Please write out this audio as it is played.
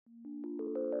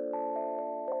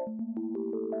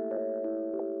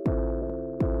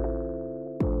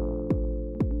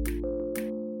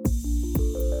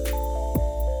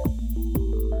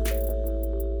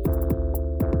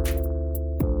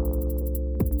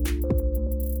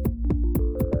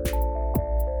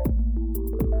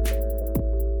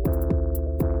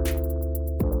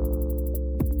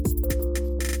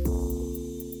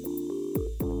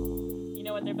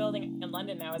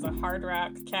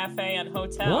Hard Rock Cafe and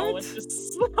Hotel, What? which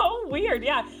is so weird.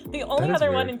 Yeah, the only is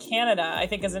other one weird. in Canada, I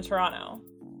think, is in Toronto.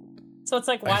 So it's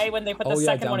like, why when they put the Oh yeah,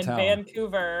 second one in downtown.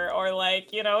 Vancouver or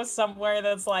like, somewhere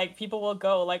that's like people will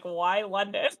go, like why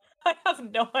London? I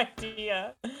have no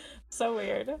idea. So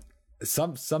weird.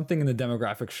 Something in the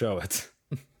demographics show it.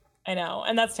 I know,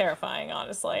 and that's terrifying,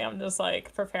 honestly. I'm just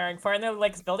like preparing for it. And they're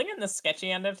like building it in the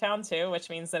sketchy end of town too, which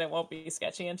means that it won't be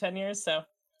sketchy in 10 years. So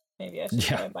maybe I should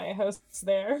try Yeah. and buy a house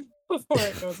there before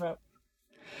it goes up.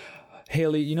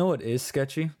 Haley, you know what is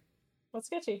sketchy? What's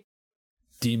sketchy?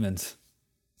 Demons.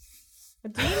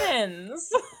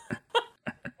 Demons.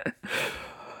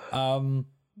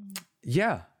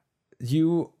 Yeah,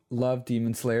 you love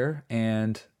Demon Slayer,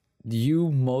 and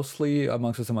you mostly,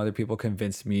 amongst some other people,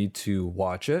 convinced me to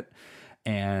watch it.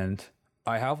 And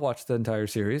I have watched the entire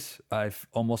series. I've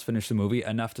almost finished the movie,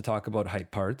 enough to talk about hype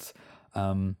parts.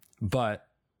 But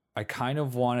I kind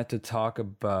of wanted to talk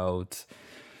about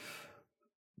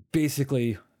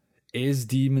basically, is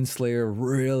Demon Slayer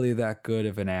really that good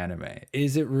of an anime?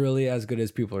 Is it really as good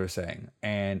as people are saying?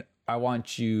 And I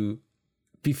want you,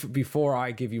 before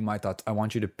I give you my thoughts, I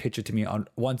want you to pitch it to me on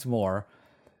once more,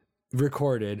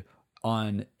 recorded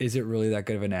on, is it really that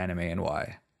good of an anime and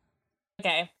why?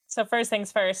 Okay, so first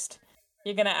things first,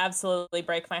 you're gonna absolutely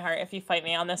break my heart if you fight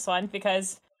me on this one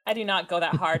because I do not go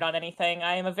that hard on anything.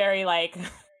 I am a very like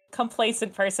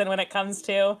complacent person when it comes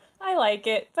to I like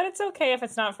it, but it's okay if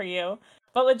it's not for you.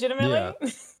 But legitimately,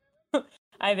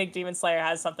 I think Demon Slayer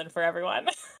has something for everyone.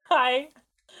 I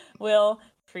will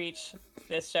preach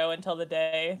this show until the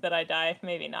day that I die.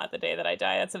 Maybe not the day that I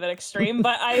die. That's a bit extreme,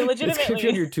 but I It's gonna be on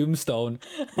legitimately your tombstone.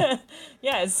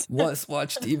 yes. Must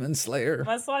watch Demon Slayer.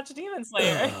 Must watch Demon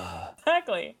Slayer.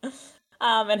 Exactly.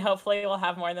 And hopefully we'll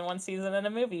have more than one season and a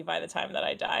movie by the time that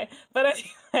I die. But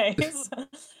anyways,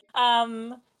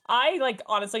 I like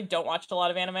honestly don't watch a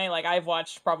lot of anime. Like I've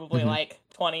watched probably like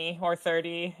 20 or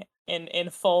 30 in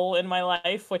full in my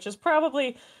life, which is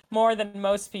probably more than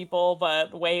most people,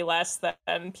 but way less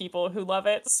than people who love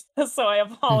it. So I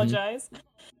apologize.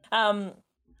 I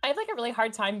have like a really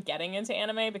hard time getting into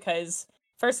anime because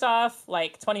first off,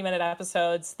 like 20-minute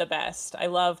episodes, the best. I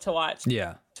love to watch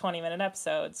 20-minute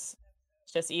episodes.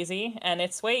 It's just easy, and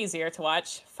it's way easier to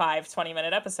watch 5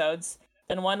 20-minute episodes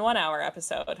than one 1-hour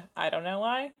episode. I don't know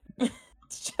why.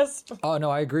 It's just... Oh, no,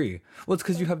 I agree. Well, it's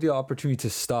because you have the opportunity to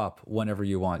stop whenever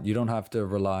you want. You don't have to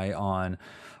rely on,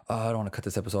 I don't want to cut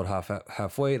this episode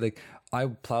halfway. Like, I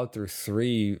plowed through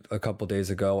 3 a couple days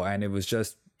ago, and it was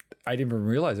just, I didn't even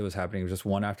realize it was happening. It was just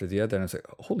one after the other. And I was like,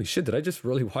 holy shit, did I just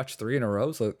really watch 3 in a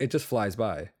row? So it just flies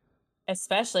by.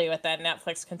 Especially with that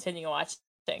Netflix continue watching.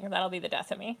 That'll be the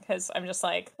death of me, because I'm just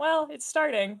like, well, it's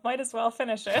starting. Might as well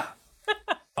finish it.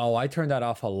 Oh, I turned that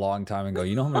off a long time ago.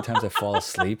 You know how many times I fall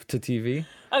asleep to TV?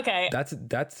 Okay. That's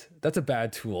a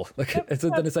bad tool. Like Yep,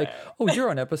 then it's like, oh, you're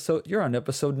on episode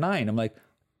 9. I'm like,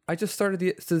 I just started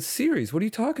the series. What are you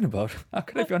talking about? How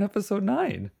could I be on episode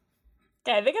 9?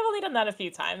 Okay, I think I've only done that a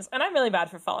few times, and I'm really bad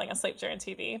for falling asleep during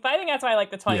TV. But I think that's why I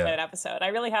like the 20-minute episode. I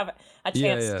really have a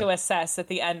chance to assess at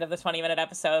the end of the 20-minute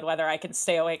episode whether I can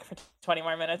stay awake for 20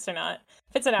 more minutes or not.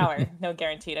 If it's an hour, no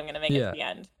guaranteed I'm going to make it to the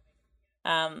end.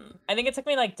 I think it took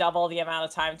me like double the amount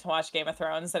of time to watch Game of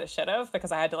Thrones that it should have,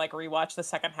 because I had to like rewatch the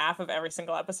second half of every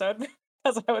single episode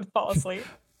because I would fall asleep.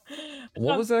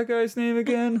 What was that guy's name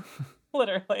again?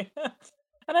 Literally.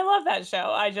 And I love that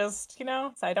show. I just,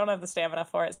 I don't have the stamina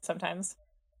for it sometimes.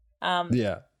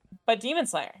 But Demon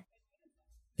Slayer.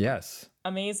 Yes.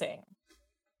 Amazing.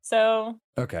 So,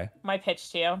 okay. My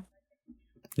pitch to you.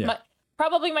 Yeah.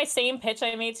 Probably my same pitch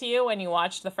I made to you when you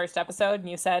watched the first episode and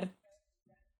you said,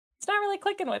 it's not really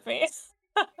clicking with me.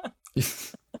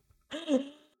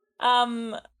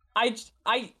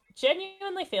 I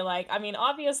genuinely feel like, I mean,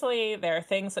 obviously there are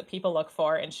things that people look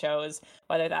for in shows,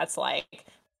 whether that's like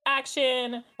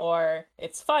action or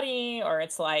it's funny or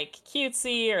it's like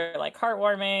cutesy or like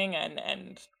heartwarming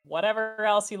and whatever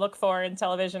else you look for in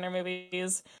television or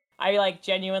movies. I like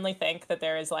genuinely think that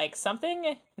there is like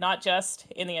something not just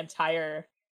in the entire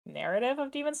narrative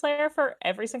of Demon Slayer for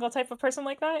every single type of person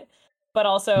like that, but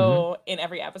also in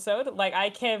every episode. Like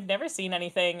I have never seen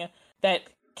anything that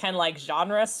can like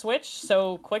genre switch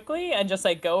so quickly and just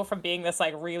like go from being this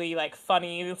like really like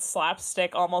funny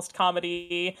slapstick almost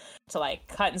comedy to like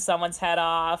cutting someone's head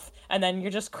off and then you're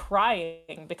just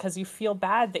crying because you feel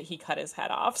bad that he cut his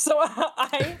head off. So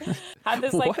I had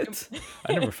this like what?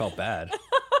 I never felt bad.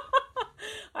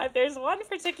 There's one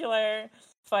particular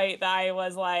fight that I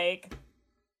was like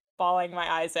bawling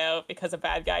my eyes out because a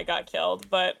bad guy got killed,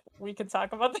 but we can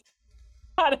talk about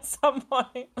that at some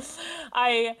point.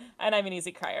 I'm an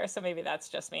easy crier, so maybe that's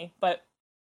just me, but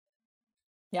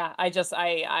Yeah,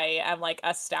 I am like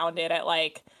astounded at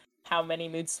like how many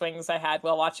mood swings I had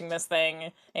while watching this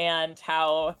thing and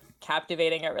how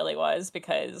captivating it really was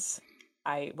because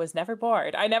I was never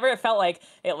bored. I never felt like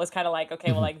it was kind of like,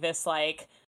 okay, well, Mhm. like this like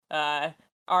uh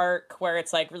arc where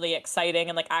it's like really exciting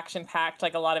and like action packed.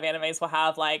 Like a lot of animes will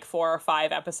have like 4 or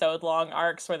 5 episode long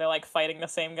arcs where they're like fighting the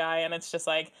same guy and it's just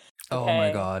like, Oh my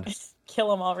okay, god.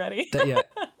 kill him already. That yeah,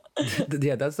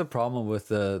 yeah, that's the problem with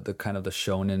the kind of the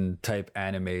shonen type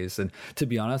animes. And to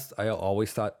be honest, I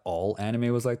always thought all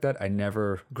anime was like that. I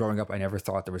never, growing up, I never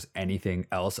thought there was anything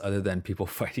else other than people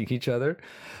fighting each other.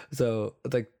 So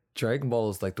like Dragon Ball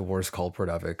is like the worst culprit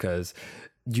of it because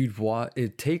you'd want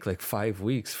it take like 5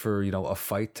 weeks for a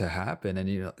fight to happen,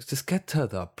 and just get to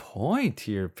the point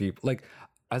here, people. Like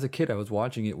as a kid, I was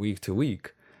watching it week to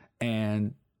week,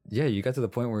 and yeah, you got to the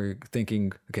point where you're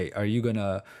thinking, okay, are you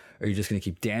just gonna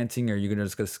keep dancing? Are you gonna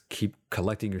keep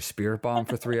collecting your spirit bomb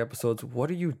for 3 episodes? What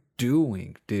are you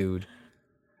doing, dude?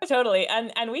 Totally.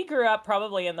 And we grew up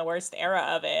probably in the worst era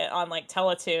of it on like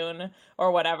Teletoon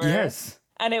or whatever. Yes,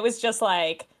 And it was just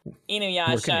like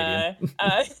we're Canadian. Inuyasha,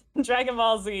 Dragon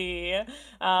Ball Z.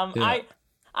 Yeah.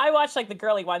 I watched like the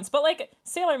girly ones, but like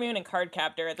Sailor Moon and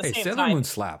Cardcaptor at the Hey, same Sailor time. Moon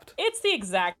slapped. It's the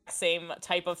exact same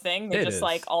type of thing. They It just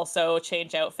like is. also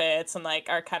change outfits and like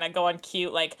are kind of go on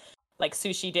cute like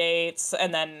sushi dates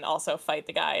and then also fight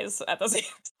the guys at the same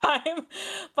time.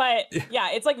 But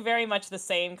yeah, it's like very much the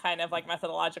same kind of like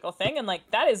methodological thing. And like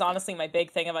that is honestly my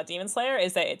big thing about Demon Slayer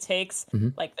is that it takes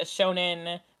Mhm. like the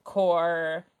shonen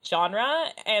core genre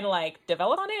and like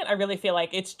develop on it. I really feel like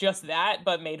it's just that,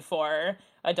 but made for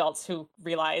adults who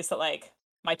realize that like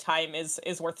my time is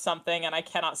worth something and I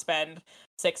cannot spend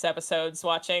 6 episodes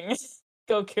watching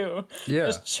Goku Yeah,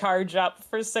 just charge up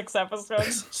for 6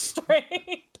 episodes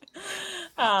straight.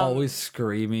 always Um,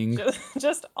 screaming.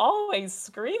 just always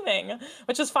screaming,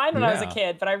 which is fine when I was a Yeah.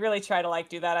 kid, but I really try to like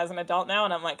do that as an adult now,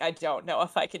 and I'm like, I don't know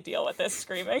if I could deal with this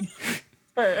screaming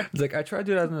for It's like I tried to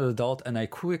do that as an adult, and I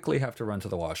quickly have to run to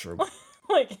the washroom.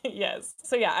 like yes.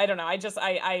 So yeah, I don't know. I just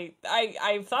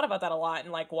I've thought about that a lot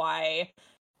and like why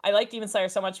I like Demon Slayer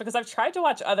so much because I've tried to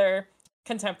watch other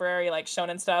contemporary like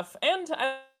shonen stuff and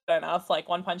enough like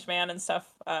One Punch Man and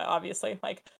stuff. Obviously,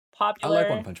 like I like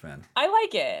One popular. Punch Man. I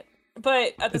like it,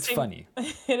 but at the It's same, funny.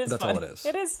 it is That's all funny. it is.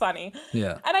 It is funny,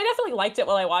 Yeah. and I definitely liked it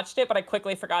while I watched it, but I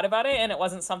quickly forgot about it, and it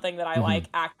wasn't something that I Hmm. like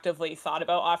actively thought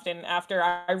about often after.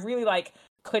 I really like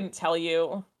couldn't tell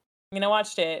you. I mean, I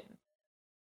watched it,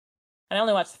 and I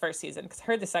only watched the first season because I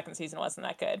heard the second season wasn't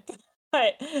that good.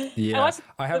 But I Yeah, watched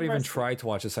I the haven't even first. tried to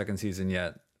watch the second season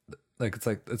yet. Like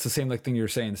it's the same like thing you're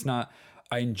saying. It's not.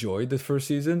 I enjoyed the first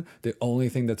season. The only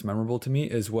thing that's memorable to me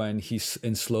is when he's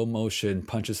in slow motion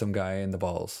punches some guy in the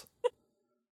balls,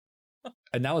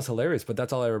 and that was hilarious. But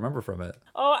that's all I remember from it.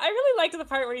 Oh, I really liked the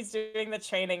part where he's doing the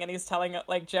training and he's telling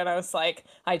like Genos like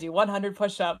I do 100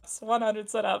 push-ups, 100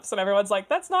 sit-ups, and everyone's like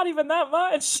that's not even that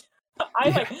much. I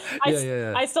Yeah, like yeah, yeah,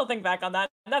 yeah. I still think back on that.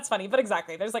 And that's funny, but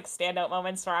exactly. There's like standout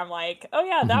moments where I'm like, "Oh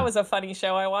yeah, that Hmm. was a funny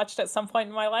show I watched at some point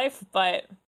in my life," but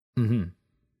Hmm.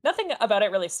 nothing about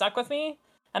it really stuck with me.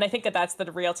 And I think that that's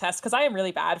the real test because I am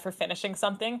really bad for finishing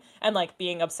something and like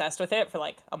being obsessed with it for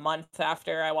like a month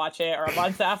after I watch it or a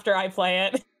month after I play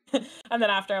it. And then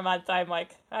after a month, I'm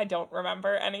like, I don't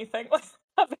remember anything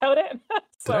about it.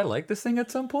 Did I So like this thing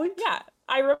at some point? yeah,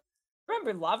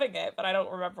 remember loving it, but I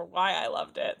don't remember why I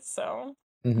loved it. So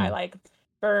I Hmm. like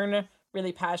burn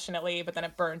really passionately, but then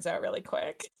it burns out really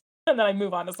quick. And then I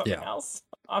move on to something Yeah, else,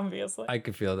 obviously. I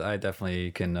could feel that. I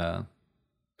definitely can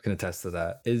attest to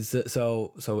that. Is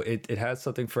so it has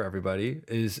something for everybody.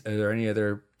 Are there any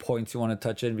other points you want to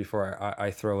touch in before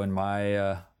I throw in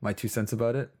my my 2 cents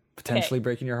about it? Okay. Potentially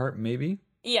breaking your heart, maybe.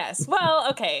 Yes. Well,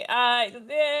 okay.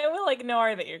 We'll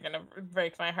ignore that you're gonna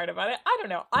break my heart about it. I don't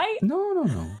know. No, no,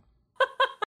 no.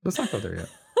 Let's not go there yet.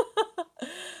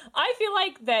 I feel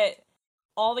like that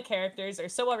all the characters are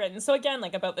so well written. So again,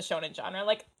 like about the shonen genre,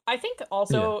 like I think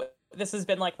Yeah. also this has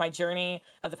been like my journey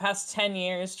of the past 10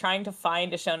 years trying to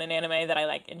find a shonen anime that I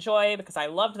like enjoy because I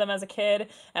loved them as a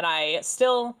kid and I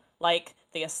still like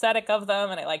the aesthetic of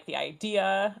them and I like the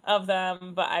idea of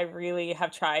them, but I really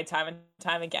have tried time and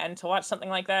time again to watch something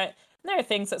like that. And there are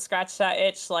things that scratch that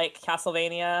itch like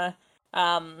Castlevania,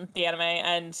 the anime,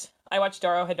 and I watched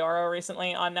Doro Hedoro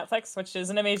recently on Netflix, which is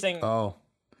an amazing Oh,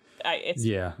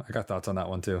 it's yeah. I got thoughts on that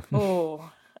one too.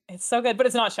 oh, it's so good, but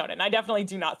it's not shonen. I definitely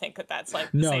do not think that that's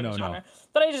like the No, same no, no. genre.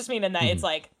 But I just mean in that it's Mhm.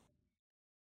 like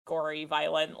gory,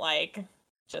 violent, like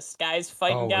just guys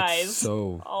fighting Oh, it's guys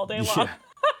so all day long. yeah.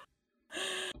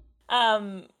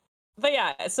 Um, but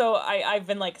yeah, so I've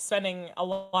been like spending a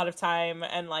lot of time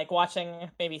and like watching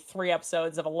maybe 3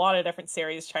 episodes of a lot of different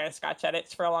series, trying to scratch at it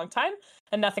for a long time,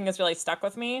 and nothing has really stuck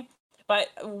with me. But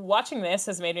watching this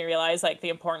has made me realize like the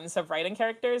importance of writing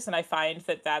characters, and I find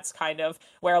that that's kind of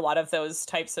where a lot of those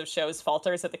types of shows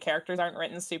falters, that the characters aren't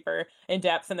written super in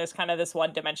depth, and there's kind of this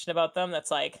one dimension about them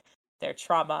that's like their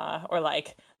trauma or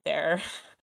like their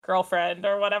girlfriend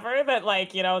or whatever, that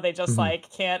like, they just Mhm. like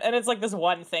can't, and it's like this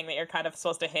one thing that you're kind of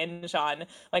supposed to hinge on,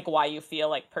 like why you feel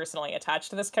like personally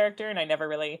attached to this character, and I never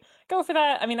really go for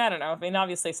that. I mean, I don't know, I mean,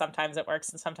 obviously sometimes it works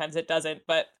and sometimes it doesn't,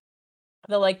 but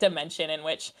the like dimension in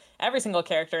which every single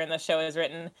character in the show is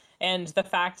written, and the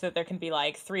fact that there can be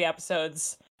like 3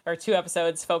 episodes or 2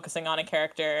 episodes focusing on a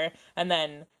character, and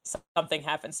then something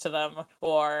happens to them,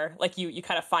 or like you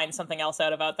kind of find something else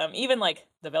out about them, even like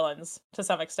the villains to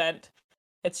some extent.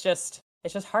 It's just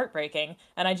heartbreaking,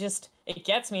 and it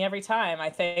gets me every time. I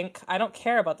think I don't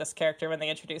care about this character when they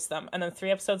introduce them, and then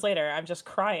 3 episodes later I'm just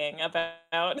crying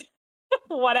about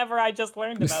whatever I just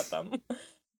learned about them.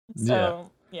 Yeah.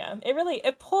 So yeah,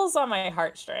 it pulls on my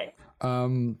heartstring.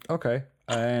 Okay.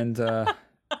 And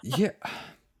yeah,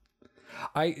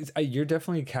 you're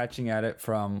definitely catching at it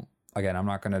from, again, I'm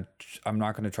not gonna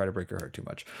try to break your heart too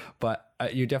much, but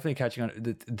you're definitely catching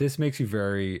on. This makes you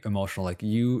very emotional. Like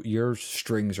your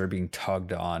strings are being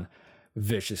tugged on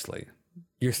viciously.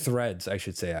 Your threads, I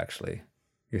should say, actually,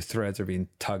 your threads are being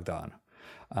tugged on.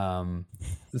 Um,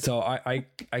 so I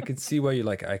could see why you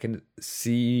like it. I can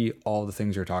see all the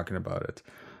things you're talking about it.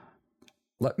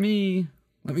 Let me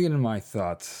get into my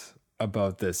thoughts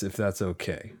about this, if that's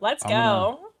okay. Let's I'm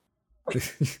gonna. go.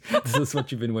 This is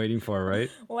what you've been waiting for, right?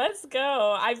 Let's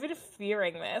go. I've been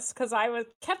fearing this because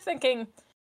kept thinking,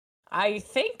 I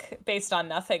think based on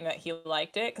nothing that he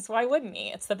liked it, because why wouldn't he?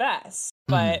 It's the best.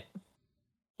 Mhm. But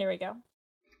here we go.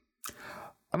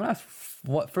 I'm gonna ask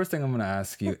what first thing I'm gonna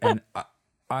ask you, and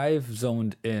I've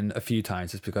zoned in a few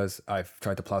times just because I've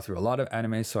tried to plow through a lot of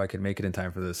anime so I could make it in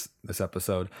time for this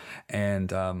episode. And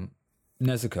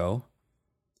Nezuko,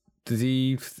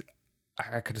 the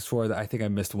I could have swore that I think I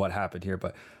missed what happened here,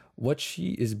 but what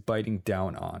she is biting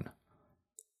down on.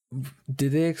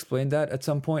 Did they explain that at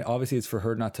some point? Obviously, it's for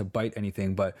her not to bite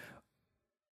anything, but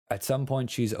at some point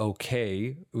she's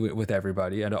okay with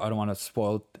everybody. I don't want to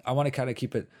spoil. I want to kind of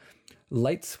keep it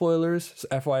light spoilers. So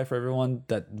FYI for everyone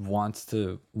that wants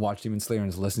to watch Demon Slayer and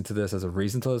is listening to this as a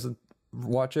reason to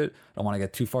watch it. I don't want to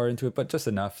get too far into it, but just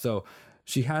enough. So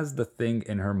she has the thing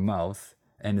in her mouth,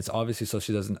 and it's obviously so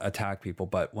she doesn't attack people.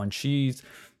 But when she's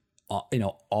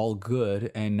all good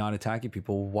and not attacking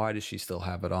people, why does she still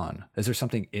have it on? Is there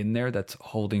something in there that's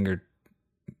holding her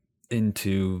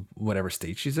into whatever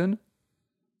state she's in?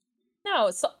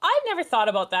 No, so I've never thought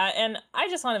about that, and I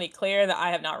just want to be clear that I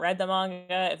have not read the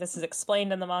manga. If this is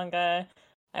explained in the manga,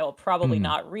 I will probably Mhm.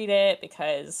 not read it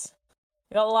because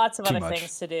we got lots of Too other much.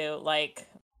 things to do. Like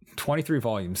 23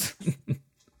 volumes.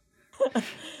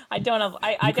 I don't have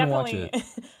I You can watch definitely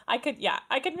it.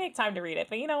 I could make time to read it,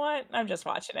 but you know what? I'm just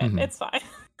watching it. Mhm. It's fine.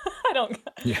 I don't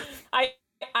Yeah. I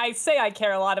I say I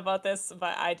care a lot about this,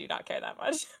 but I do not care that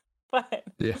much. But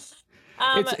Yeah.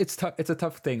 um It's tough. It's a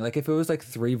tough thing. Like if it was like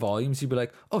 3 volumes, you'd be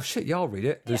like, "Oh shit, yeah, I'll read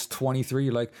it." yeah, There's 23.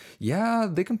 You're like, "Yeah,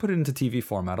 they can put it into TV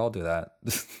format. I'll do that."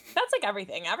 that's like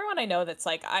everything. Everyone I know that's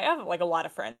like I have like a lot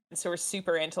of friends who are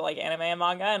super into like anime and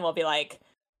manga and will be like,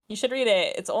 "You should read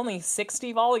it. It's only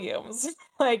 60 volumes."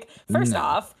 Like, first No.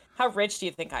 off, how rich do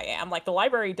you think I am? Like the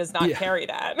library does not Yeah. carry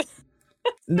that.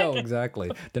 No,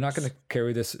 exactly. They're not gonna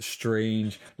carry this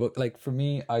strange. Well, like for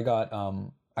me, I got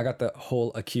the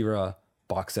whole Akira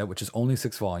box set, which is only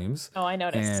 6 volumes, Oh, I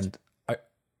noticed. and I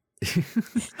I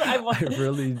I want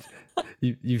really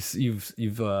you've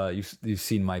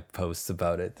seen my posts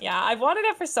about it. Yeah, I've wanted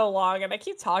it for so long and I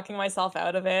keep talking myself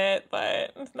out of it,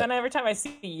 but then every time I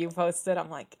see you post it, I'm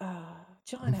like, oh,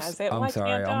 John has it. I'm Why sorry.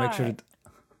 can't I?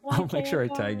 Why I'll make sure I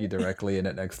can't tag you I? directly in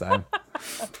it next time.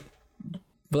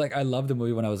 But like I loved the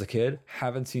movie when I was a kid.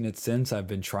 Haven't seen it since. I've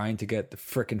been trying to get the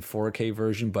freaking 4K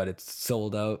version, but it's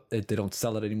sold out. They don't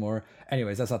sell it anymore.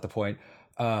 Anyways, that's not the point.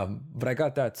 But I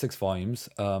got that 6 volumes.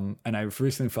 And I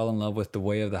recently fell in love with The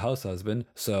Way of the House Husband.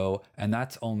 So, and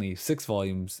that's only 6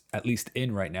 volumes at least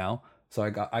in right now. So I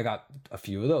got a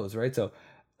few of those, right? So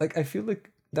like I feel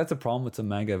like that's a problem with some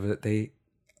manga that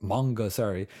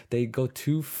they go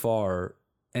too far,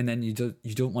 and then you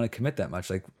don't want to commit that much.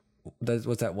 Like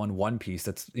what's that One Piece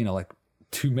that's like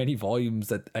too many volumes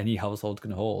that any household can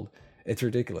hold. It's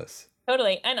ridiculous.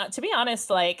 Totally. And to be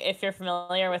honest, like if you're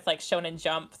familiar with like Shonen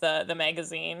Jump, the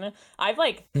magazine, I've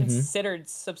like Hmm. considered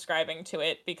subscribing to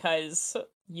it because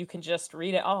you can just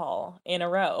read it all in a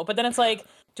row. But then it's like,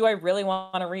 do I really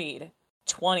want to read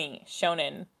 20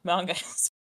 shonen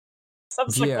mangas Yeah,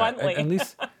 subsequently. at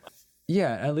least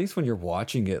yeah, at least when you're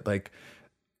watching it, like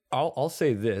I'll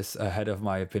say this ahead of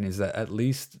my opinions that at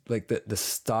least like the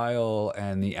style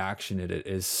and the action in it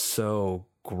is so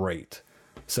great.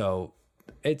 So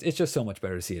it's just so much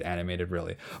better to see it animated,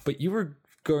 really. But you were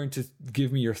going to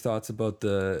give me your thoughts about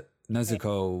the Right.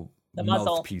 Nezuko The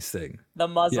muzzle. mouthpiece thing. The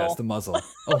Yes, muzzle. the muzzle.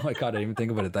 Oh my god, I didn't even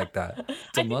think about it like that. It's a I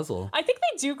think muzzle. I think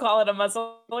they do call it a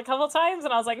muzzle a couple times,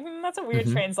 and I was like, that's a weird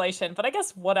Hmm. translation. But I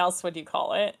guess what else would you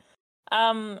call it?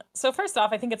 So first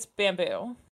off, I think it's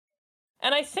bamboo.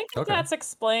 And I think Okay. that's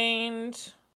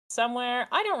explained somewhere.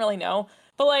 I don't really know.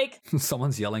 But like,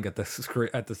 Someone's yelling at the screen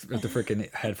at the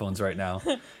freaking headphones right now.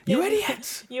 You you,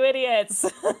 idiots! you idiots.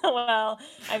 Well,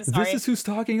 I'm This sorry. is who's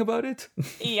talking about it.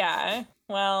 Yeah.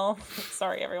 Well,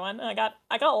 sorry everyone. I got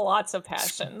lots of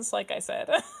passions, like I said.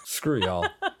 Screw y'all.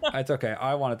 It's okay.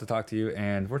 I wanted to talk to you,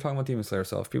 and we're talking about Demon Slayer.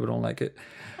 So if people don't like it,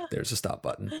 there's a stop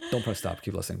button. Don't press stop.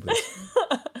 Keep listening, please.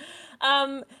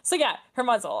 So yeah, her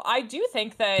muzzle. I do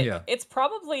think that Yeah. it's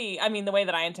probably, I mean, the way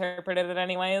that I interpreted it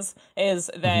anyways, is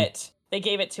Hmm. that they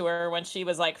gave it to her when she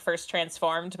was like first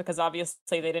transformed, because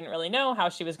obviously they didn't really know how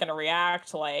she was going to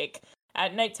react like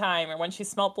at nighttime or when she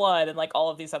smelt blood and like all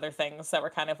of these other things that were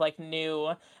kind of like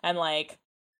new. And like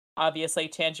obviously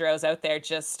Tanjiro's out there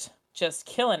just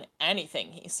killing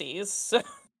anything he sees. So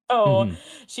Hmm.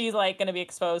 she's like going to be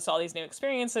exposed to all these new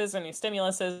experiences and new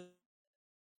stimuluses,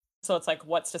 so it's like,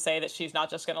 what's to say that she's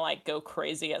not just gonna like go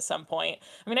crazy at some point?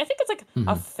 I mean, I think it's like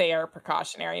a Hmm. fair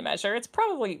precautionary measure. It's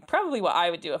probably what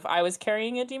I would do if I was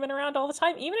carrying a demon around all the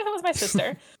time, even if it was my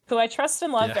sister, who I trust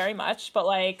and love Yeah. very much. But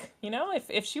like,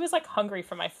 if she was like hungry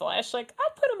for my flesh, like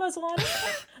I'd put a muzzle on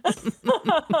it.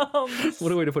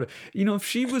 What a way to put it. If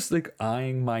she was like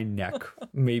eyeing my neck,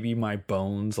 maybe my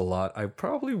bones a lot, I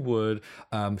probably would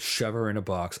shove her in a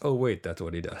box. Oh wait, that's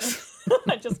what he does.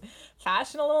 Just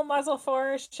fashion a little muzzle for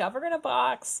her, shove her in a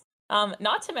box.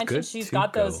 Not to mention Good she's to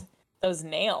got those go. those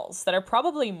nails that are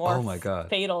probably more Oh my god.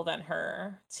 fatal than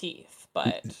her teeth,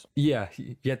 but Yeah.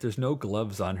 Yet there's no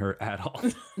gloves on her at all.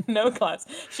 no gloves.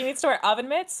 She needs to wear oven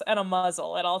mitts and a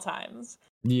muzzle at all times.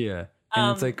 Yeah.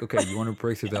 And it's Um, like, okay, you want to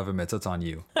break through the oven mitts, that's on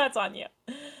you. that's on you.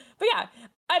 But yeah,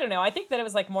 I don't know. I think that it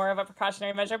was like more of a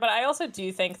precautionary measure, but I also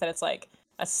do think that it's like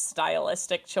a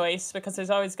stylistic choice, because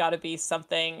there's always got to be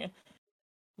something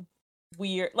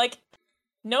weird. Like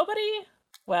nobody,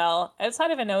 well,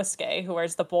 outside of Inosuke, who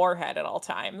wears the boar head at all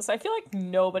times, I feel like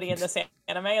nobody in this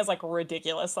anime is like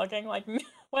ridiculous looking. Like,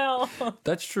 well,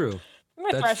 That's true. my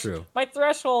That's thresh true. my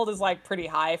threshold is like pretty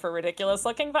high for ridiculous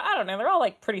looking, but I don't know. They're all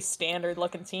like pretty standard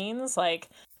looking teens. Like,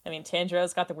 I mean,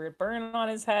 Tanjiro's got the weird burn on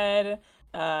his head.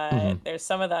 Hmm. There's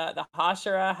some of the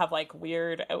Hashira have like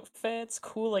weird outfits,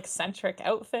 cool eccentric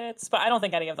outfits, but I don't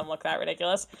think any of them look that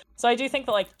ridiculous. So I do think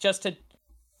that like just to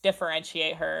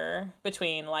differentiate her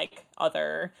between like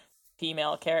other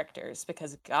female characters,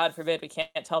 because God forbid we can't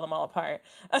tell them all apart.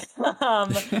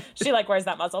 um, she like wears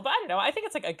that muzzle, but I don't know. I think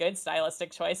it's like a good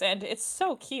stylistic choice, and it's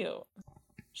so cute.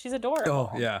 She's Oh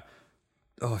adorable. yeah.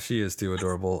 Oh, she is too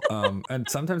adorable. And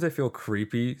sometimes I feel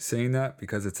creepy saying that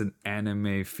because it's an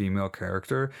anime female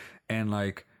character, and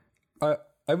like,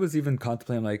 I was even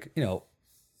contemplating like,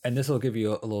 and this will give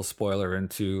you a little spoiler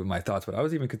into my thoughts, but I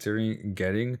was even considering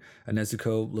getting a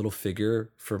Nezuko little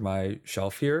figure for my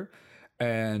shelf here,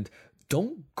 and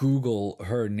don't Google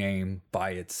her name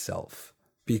by itself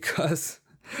because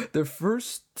the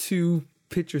first two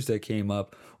pictures that came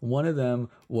up, one of them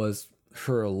was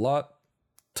her a lot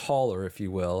taller, if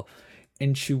you will,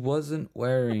 and she wasn't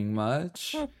wearing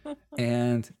much.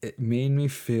 And it made me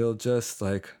feel just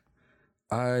like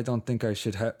I don't think I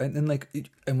should have. And like,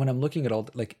 and when I'm looking at all,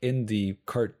 like in the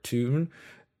cartoon,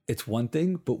 it's one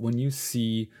thing, but when you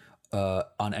see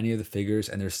on any of the figures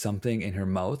and there's something in her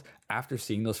mouth, after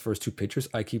seeing those first two pictures,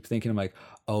 I keep thinking, I'm like,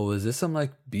 oh, is this some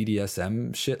like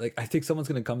BDSM shit? Like, I think someone's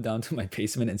gonna come down to my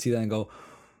basement and see that and go,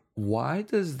 why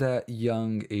does that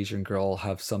young Asian girl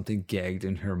have something gagged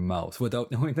in her mouth without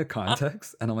knowing the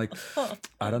context? And I'm like,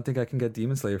 I don't think I can get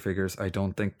Demon Slayer figures. I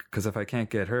don't think, because if I can't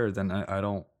get her, then I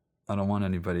don't want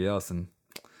anybody else, and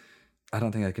I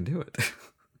don't think I can do it.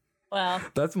 Well,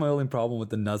 That's my only problem with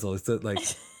the nuzzle is that like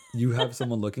you have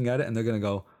someone looking at it and they're gonna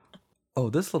go, "Oh,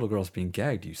 this little girl's being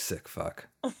gagged, you sick fuck."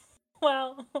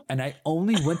 well, And I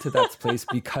only went to that place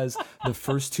because the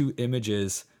first two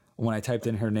images when I typed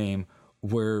in her name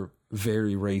were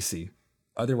very racy.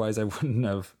 Otherwise, I wouldn't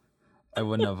have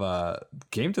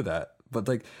came to that. But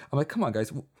like, I'm like, come on,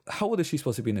 guys, how old is she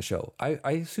supposed to be in the show? I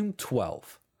assume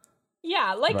 12,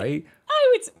 yeah, like right?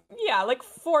 yeah, like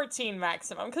 14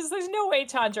 maximum, because there's no way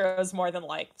Tanjiro is more than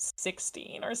like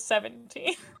 16 or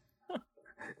 17.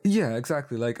 Yeah,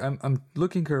 exactly. Like I'm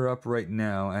looking her up right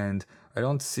now, and I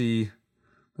don't see.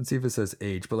 Let's see if it says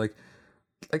age, but like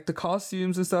the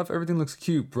costumes and stuff, everything looks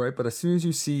cute, right? But as soon as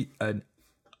you see an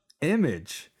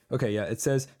image, okay, yeah, it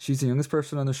says she's the youngest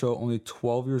person on the show, only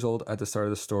 12 years old at the start of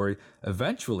the story.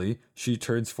 Eventually, she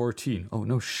turns 14. Oh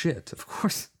no, shit! Of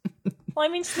course. Well, I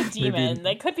mean, she's a Maybe demon.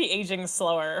 They could be aging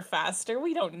slower or faster.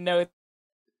 We don't know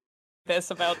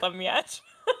this about them yet.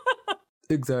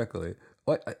 exactly.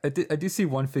 Well, I do see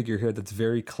one figure here that's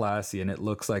very classy, and it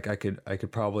looks like I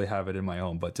could probably have it in my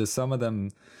home, but just some of them,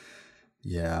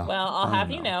 yeah, Well, I'll I don't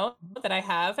have you know that I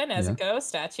have a Yeah. Nezuko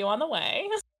statue on the way.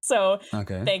 So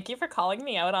Okay. thank you for calling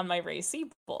me out on my racy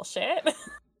bullshit.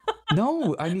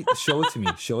 No, I need show it to me.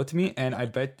 Show it to me, and I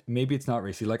bet maybe it's not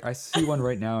racy. Like I see one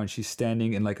right now, and she's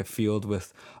standing in like a field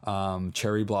with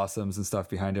cherry blossoms and stuff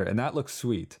behind her, and that looks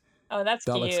sweet. Oh, that's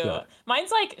That looks cute. good.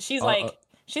 Mine's like she's Uh,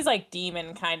 uh, like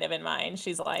demon kind of in mine.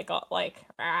 She's like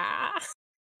ah.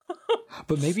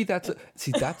 but maybe that's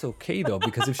okay though,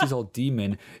 because if she's all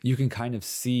demon, you can kind of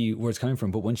see where it's coming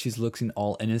from. But when she's looking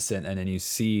all innocent, and then you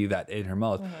see that in her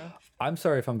mouth, I'm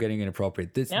sorry if I'm getting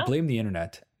inappropriate. No? Blame the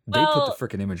internet. They put Well, the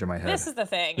freaking image in my head. this is the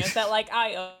thing is that like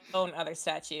I own other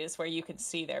statues where you can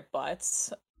see their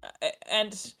butts,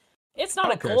 and it's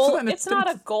not Okay, a so goal. then It's not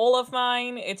a goal of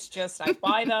mine. It's just I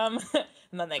buy them,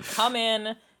 and then they come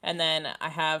in, and then I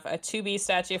have a 2B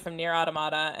statue from Nier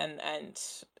Automata, and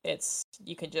it's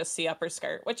you can just see upper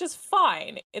skirt, which is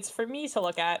fine. It's for me to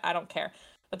look at. I don't care.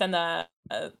 But then the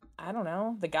I don't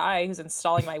know, the guy who's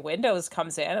installing my windows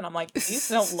comes in, and I'm like, please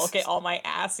don't look at all my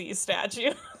assy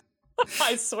statue.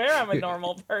 I swear I'm a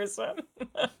normal person.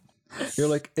 You're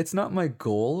like, it's not my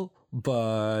goal,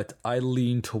 but I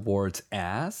lean towards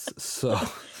ass. So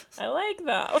I like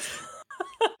that.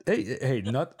 hey,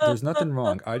 there's nothing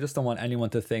wrong. I just don't want anyone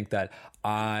to think that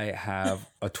I have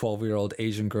a 12-year-old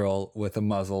Asian girl with a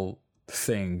muzzle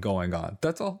thing going on.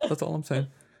 That's all. That's all I'm saying.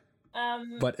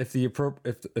 But if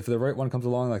if the right one comes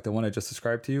along, like the one I just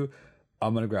described to you,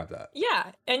 I'm gonna grab that.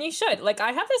 Yeah, and you should. Like,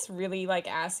 I have this really like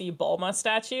assy Bulma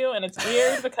statue, and it's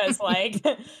weird because like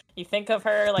you think of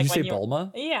her like Did you when say you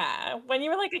Bulma? yeah, when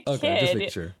you were like a Okay, just making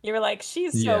kid, sure. you were like,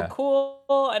 she's so Yeah.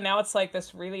 cool, and now it's like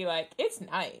this really like it's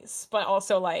nice, but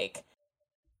also like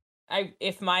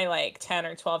if my like 10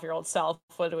 or 12-year-old self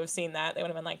would have seen that, they would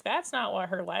have been like, that's not what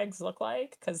her legs look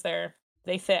like because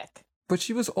they thick. But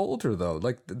she was older though.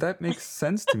 Like that makes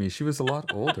sense to me. She was a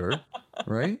lot older,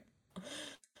 right?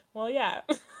 Well, yeah.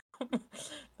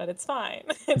 But it's fine.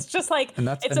 It's just like And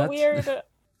that's it's and a weird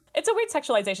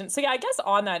sexualization. So yeah, I guess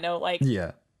on that note, like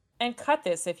yeah. and cut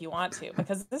this if you want to,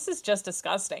 because this is just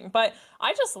disgusting. But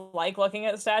I just like looking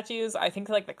at statues. I think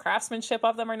like the craftsmanship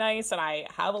of them are nice, and I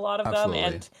have a lot of them,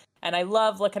 Absolutely. and I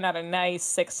love looking at a nice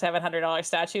 $600-700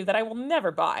 statue that I will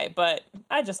never buy, but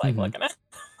I just like looking at.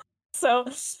 So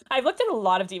I've looked at a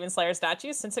lot of Demon Slayer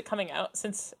statues since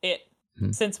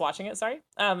watching it. Sorry.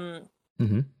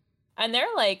 Mm-hmm. And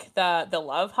they're like the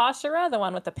Love Hashira, the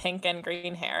one with the pink and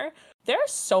green hair. There are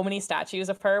so many statues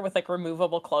of her with like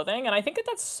removable clothing, and I think that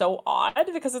that's so odd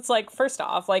because it's like, first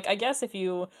off, like I guess if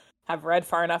you have read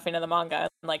far enough into the manga and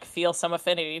like feel some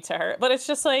affinity to her, but it's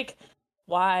just like,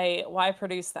 why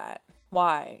produce that?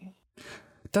 Why?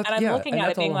 That's, And I'm yeah, looking and at it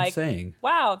that's all being I'm like, saying.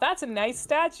 wow, that's a nice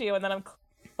statue, and then I'm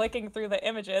clicking through the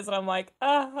images, and I'm like,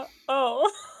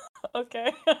 oh,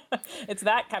 okay, it's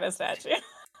that kind of statue.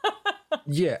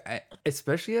 Yeah,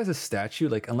 especially as a statue,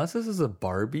 like unless this is a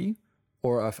Barbie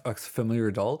or a familiar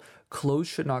adult, clothes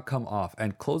should not come off.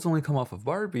 And clothes only come off of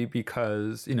Barbie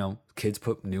because, kids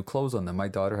put new clothes on them. My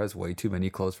daughter has way too many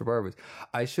clothes for Barbies.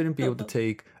 I shouldn't be able to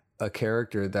take a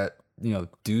character that,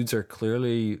 dudes are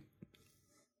clearly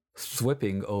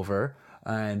swipping over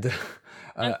and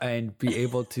and be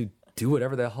able to do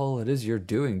whatever the hell it is you're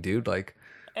doing, dude. Like,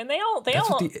 And they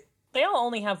all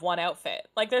only have one outfit.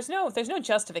 Like there's no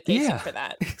justification for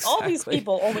that. All these exactly.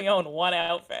 people only own one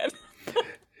outfit.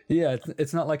 Yeah,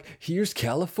 it's not like, here's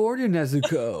California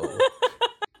Nezuko.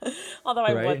 Although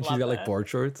I Right? would And love she's got like that. board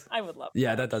shorts. I would love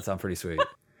Yeah, that. that sounds pretty sweet.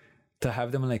 To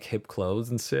have them in like hip clothes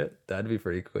and shit, that'd be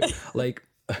pretty cool. Like,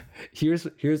 here's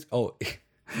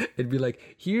it'd be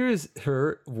like, here's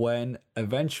her when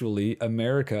eventually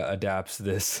America adapts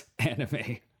this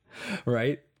anime,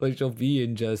 right? Like she'll be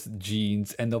in just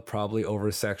jeans and they'll probably over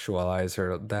sexualize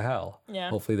her. The hell? Yeah.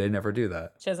 Hopefully they never do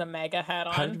that. She has a mega hat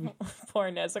on.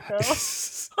 Poor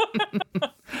Nezuko.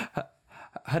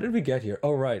 How did we get here?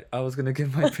 Oh, right. I was gonna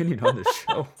give my opinion on this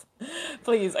show.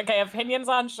 Please, okay, opinions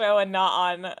on show and not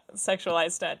on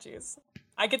sexualized statues.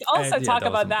 I could also And, yeah, talk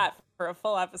that was about that for a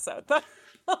full episode.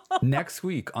 Next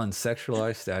week on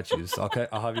sexualized statues, okay,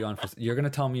 I'll have you on for. You're gonna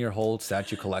tell me your whole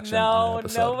statue collection on an No, episode.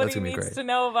 That's nobody gonna be needs great. to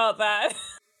know about that.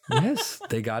 Yes,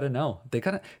 they gotta know. They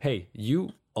gotta. Hey,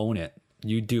 you own it.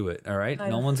 You do it. All right.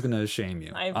 No one's gonna shame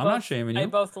you. I'm not shaming you. I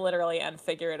both literally and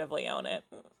figuratively own it.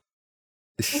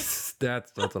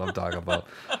 That's what I'm talking about.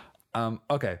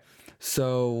 Okay,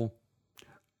 so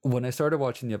when I started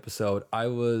watching the episode,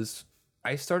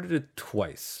 I started it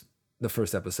twice, the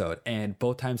first episode, and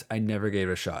both times I never gave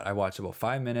it a shot. I watched about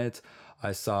 5 minutes.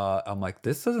 I'm like,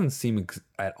 this doesn't seem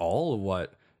at all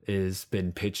what is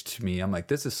been pitched to me. I'm like,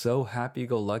 this is so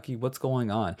happy-go-lucky. What's going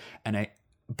on? And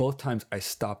both times I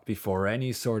stopped before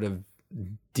any sort of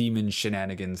demon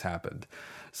shenanigans happened.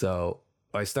 So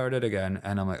I started again,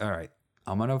 and I'm like, all right,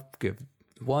 I'm gonna give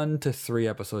 1 to 3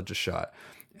 episodes a shot.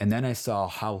 And then I saw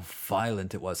how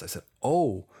violent it was. I said,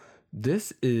 oh,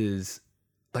 this is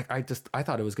like, I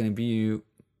thought it was going to be,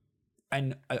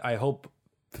 and I hope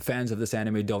fans of this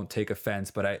anime don't take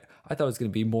offense, but I thought it was going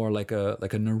to be more like a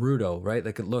Naruto, right?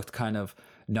 Like it looked kind of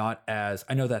not as,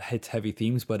 I know that hits heavy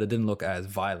themes, but it didn't look as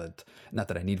violent. Not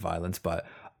that I need violence, but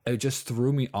it just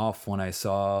threw me off when I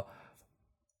saw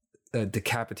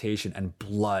decapitation and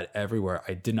blood everywhere.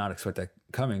 I did not expect that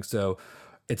coming. So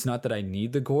it's not that I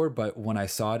need the gore, but when I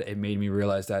saw it, it made me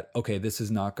realize that, okay, this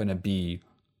is not going to be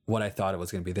what I thought it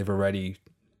was going to be. They've already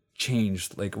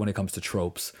changed, like when it comes to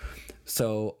tropes.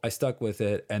 So I stuck with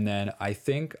it. And then I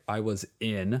think I was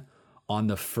in on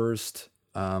the first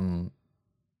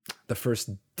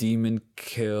demon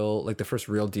kill, like the first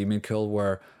real demon kill,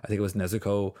 where I think it was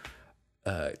Nezuko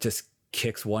just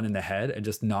kicks one in the head and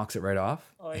just knocks it right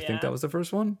off. I think that was the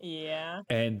first one. Yeah.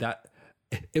 And that,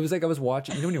 it was like I was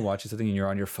watching, you know when you're watching something and you're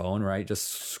on your phone, right?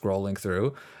 Just scrolling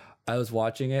through. I was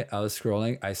watching it, I was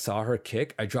scrolling, I saw her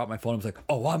kick, I dropped my phone, I was like,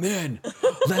 oh, I'm in.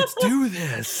 Let's do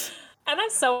this. And I'm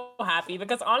so happy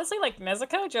because honestly, like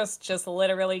Nezuko just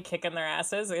literally kicking their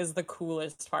asses is the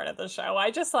coolest part of the show. I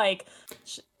just like,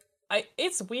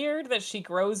 it's weird that she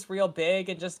grows real big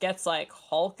and just gets like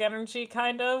Hulk energy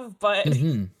kind of, but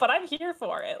I'm here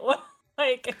for it.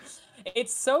 Like,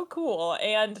 it's so cool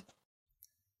and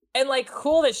like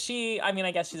cool that I mean,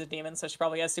 I guess she's a demon, so she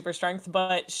probably has super strength,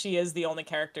 but she is the only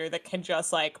character that can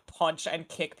just like punch and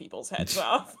kick people's heads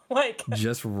off. Like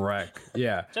just wreck.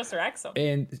 Yeah. Just wrecks them.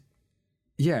 And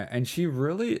yeah, and she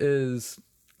really is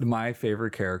my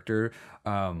favorite character.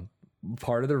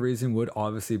 Part of the reason would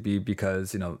obviously be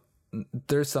because, you know,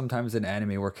 there's sometimes in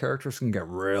anime where characters can get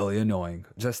really annoying,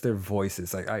 just their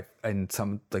voices, like and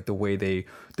some like the way they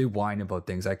whine about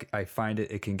things. I find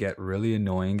it can get really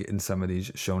annoying in some of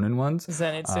these shonen ones.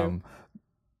 Zenitsu.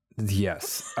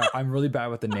 Yes. I'm really bad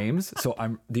with the names, so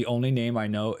the only name I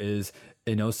know is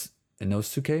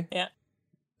Inosuke. Yeah,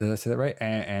 did I say that right?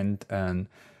 And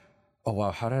oh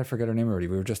wow, how did I forget her name already?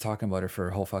 We were just talking about her for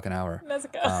a whole fucking hour.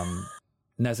 Nezuko.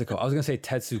 Nezuko. I was gonna say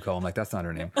Tetsuko. I'm like, that's not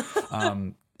her name.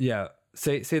 Yeah.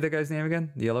 Say the guy's name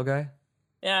again. The yellow guy.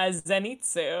 Yeah,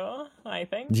 Zenitsu, I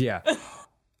think. Yeah.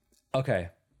 Okay.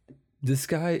 This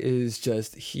guy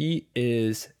he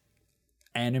is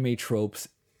anime tropes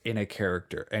in a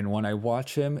character. And when I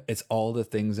watch him, it's all the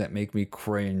things that make me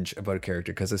cringe about a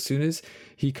character. Because as soon as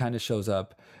he kind of shows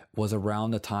up was around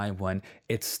the time when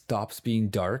it stops being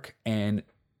dark, and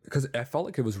because I felt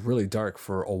like it was really dark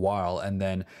for a while, and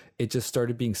then it just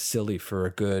started being silly for a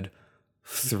good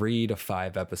 3 to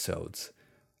 5 episodes,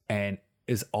 and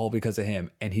is all because of him.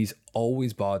 And he's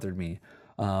always bothered me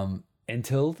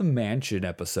until the mansion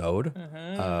episode,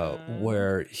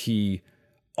 where he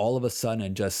all of a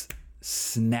sudden just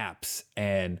snaps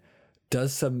and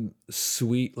does some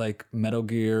sweet like Metal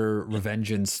Gear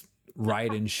Revengeance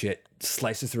Raiden shit,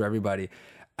 slices through everybody.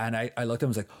 And I looked at him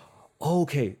and was like,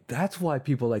 okay, that's why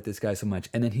people like this guy so much.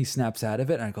 And then he snaps out of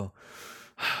it and I go,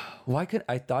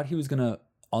 I thought he was gonna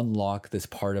unlock this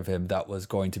part of him that was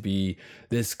going to be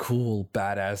this cool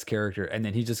badass character, and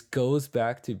then he just goes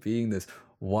back to being this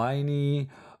whiny,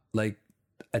 like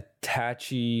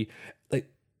attachy,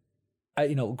 like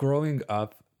growing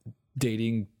up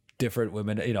dating different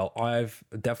women, I've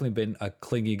definitely been a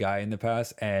clingy guy in the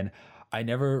past, and I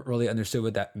never really understood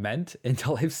what that meant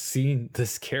until I've seen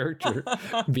this character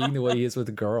being the way he is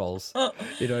with girls.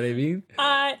 You know what I mean?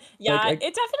 Yeah, like,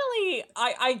 it definitely,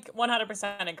 I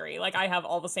 100% agree. Like, I have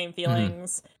all the same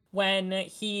feelings when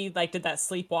he, like, did that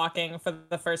sleepwalking for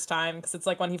the first time, because it's,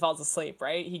 like, when he falls asleep,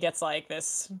 right? He gets, like,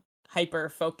 this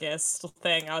hyper-focused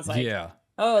thing. I was like, yeah.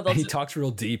 Oh, he talks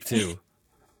real deep, too.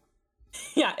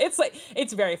 Yeah,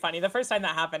 it's very funny. The first time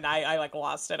that happened, I like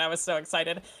lost it. I was so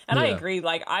excited. And I agree.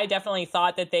 Like, I definitely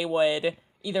thought that they would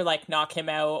either like knock him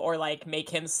out or like make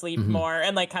him sleep Hmm. more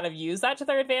and like kind of use that to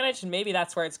their advantage, and maybe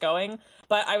that's where it's going.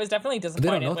 But I was definitely But they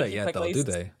don't disappointed know when that he yet, though, quickly do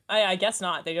they? I guess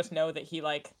not. They just know that he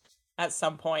like at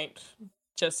some point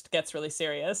just gets really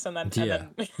serious and Yeah,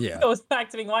 then yeah. goes back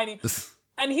to being whiny.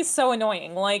 And he's so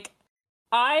annoying. Like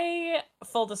I,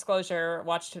 full disclosure,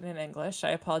 watched it in English.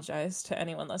 I apologize to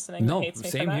anyone listening that No, hates me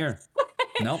for same that. here.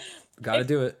 Nope, gotta if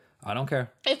do it. I don't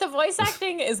care. if the voice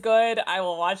acting is good, I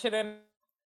will watch it in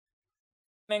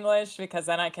English because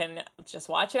then I can just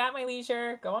watch it at my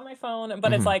leisure, go on my phone.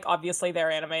 But it's Hmm. like obviously there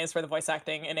are animes where the voice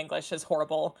acting in English is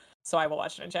horrible, so I will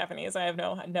watch it in Japanese. I have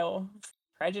no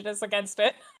prejudice against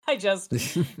it. I just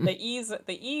the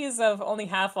ease of only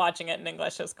half watching it in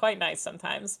English is quite nice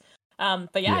sometimes.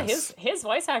 But yeah, Yes. his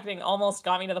voice acting almost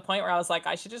got me to the point where I was like,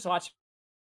 I should just watch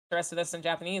the rest of this in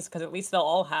Japanese because at least they'll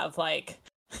all have like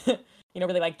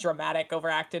really like dramatic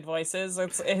overacted voices.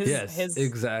 It's Yes,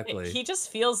 exactly. he just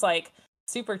feels like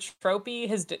super tropey.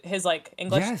 His like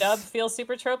English dub Yes. feels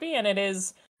super tropey, and it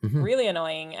is Hmm. really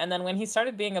annoying. And then when he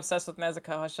started being obsessed with Nezuko,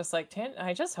 I was just like,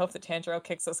 I just hope that Tanjiro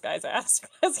kicks this guy's ass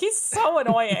because he's so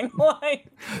annoying. Like,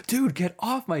 Dude, get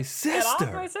off my get off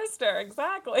my sister. sister.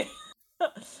 Exactly.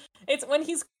 It's when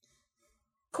he's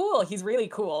cool, he's really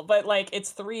cool, but like it's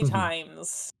three Hmm.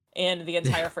 times in the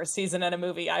entire Yeah. first season in a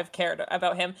movie I've cared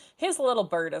about him. His little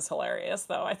bird is hilarious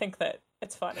though. I think that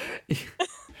it's funny.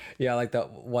 Yeah, like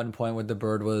that one point with the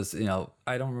bird was,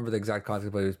 I don't remember the exact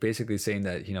context, but it was basically saying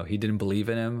that, he didn't believe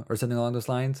in him or something along those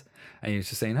lines. And he was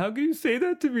just saying, how can you say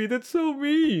that to me? That's so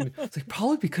mean. It's like,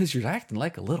 probably because you're acting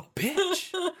like a little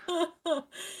bitch.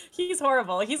 He's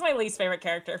horrible. He's my least favorite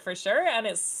character for sure, and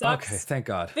it Okay, sucks thank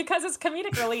God. because it's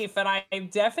comedic relief and I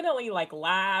definitely like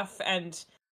laugh, and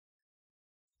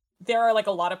there are like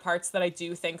a lot of parts that I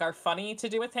do think are funny to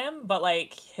do with him, but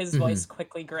like his Hmm. voice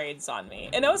quickly grades on me.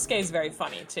 And Inosuke is very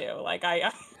funny too. Like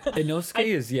Inosuke I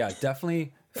is, yeah,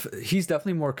 definitely, he's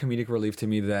definitely more comedic relief to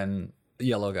me than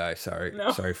Yellow Guy. Sorry.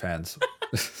 no. Sorry, fans.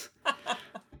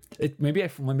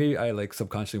 Maybe I like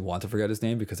subconsciously want to forget his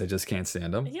name because I just can't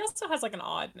stand him. He also has like an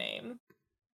odd name.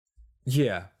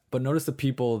 Yeah, but notice the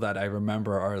people that I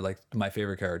remember are like my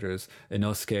favorite characters: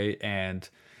 Inosuke and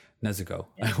Nezuko.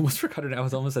 I almost forgot it. I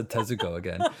was almost at Tezuko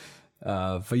again.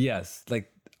 But yes,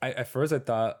 like at first I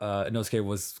thought Inosuke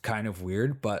was kind of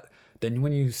weird, but then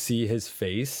when you see his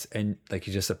face and like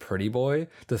he's just a pretty boy,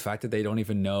 the fact that they don't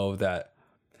even know that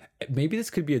maybe this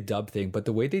could be a dub thing, but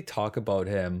the way they talk about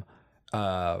him,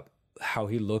 how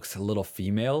he looks a little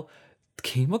female,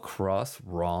 came across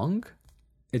wrong.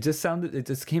 It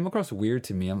just came across weird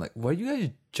to me. I'm like, why are you guys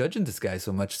judging this guy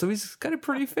so much? So he's got a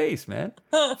pretty face, man.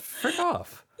 Frick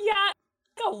off. Yeah,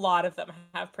 a lot of them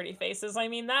have pretty faces. I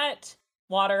mean, that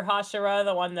Water Hashira,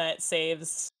 the one that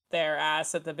saves their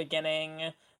ass at the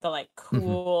beginning, the like Mhm.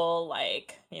 cool,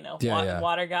 like, Yeah, yeah.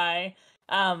 water guy.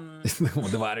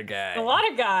 The water guy. The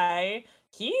water guy,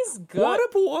 he's good. Water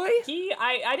boy.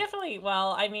 I definitely,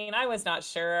 well, I mean, I was not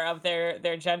sure of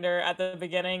their gender at the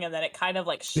beginning, and then it kind of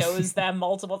like shows them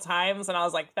multiple times, and I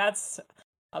was like, that's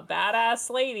a badass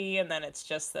lady, and then it's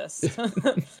just this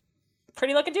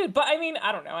pretty looking dude. But I mean,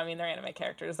 I don't know. I mean, they're anime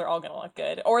characters. They're all gonna look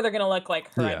good, or they're gonna look like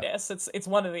Yeah. horrendous. It's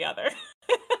one or the other.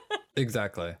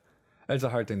 Exactly. It's a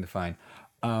hard thing to find.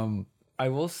 I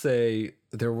will say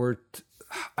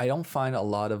I don't find a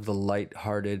lot of the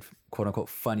light-hearted, quote unquote,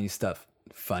 funny stuff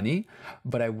funny,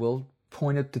 but I will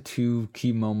point out the two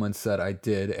key moments that I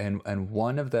did, and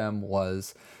one of them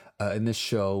was in this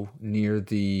show near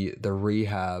the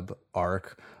rehab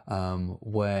arc,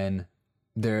 when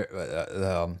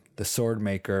the sword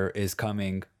maker is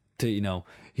coming to,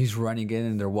 he's running in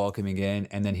and they're welcoming in,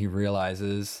 and then he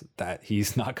realizes that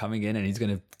he's not coming in and he's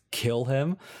gonna kill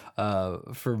him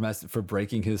for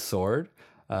breaking his sword,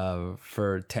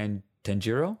 for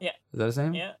Tenjiro. Yeah. Is that his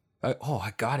name? Yeah.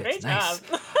 I got it. Great Nice.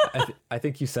 job. I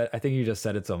think you just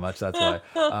said it so much, that's why.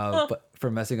 But for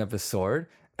messing up his sword,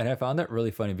 and I found that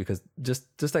really funny because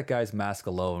just that guy's mask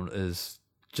alone is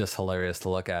just hilarious to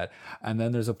look at. And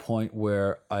then there's a point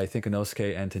where I think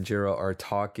Inosuke and Tanjiro are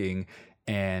talking,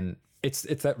 and it's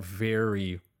that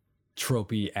very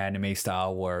tropey anime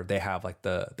style where they have like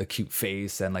the cute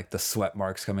face and like the sweat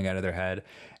marks coming out of their head,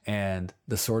 and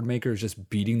the sword maker is just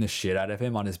beating the shit out of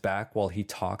him on his back while he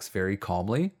talks very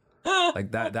calmly.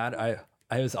 Like that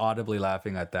I was audibly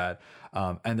laughing at that.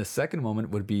 And the second moment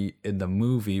would be in the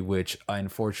movie, which I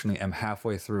unfortunately am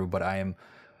halfway through, but I am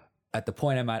at the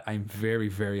point I'm very,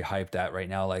 very hyped at right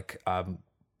now. Like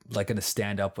gonna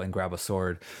stand up and grab a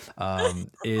sword.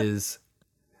 Is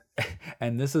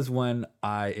and this is when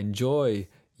I enjoy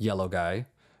Yellow Guy,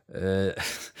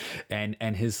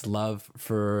 and his love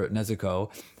for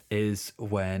Nezuko is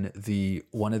when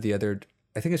one of the other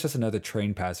I think it's just another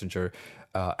train passenger.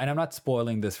 And I'm not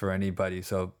spoiling this for anybody,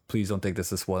 so please don't think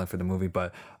this is spoiling for the movie.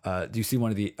 But do you see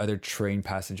one of the other train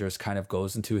passengers kind of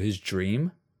goes into his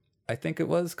dream? I think it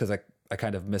was because I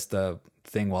kind of missed the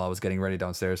thing while I was getting ready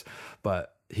downstairs.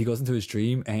 But he goes into his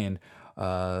dream and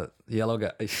yellow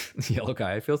guy, yellow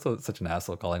guy. I feel such an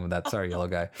asshole calling him that. Sorry, yellow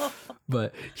guy.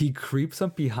 But he creeps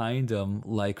up behind him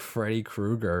like Freddy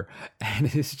Krueger,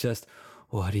 and it's just,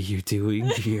 what are you doing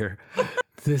here?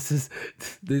 This is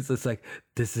like,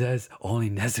 this says only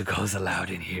Nezuko's allowed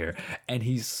in here, and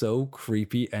he's so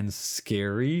creepy and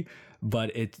scary.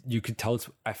 But you could tell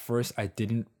at first I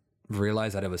didn't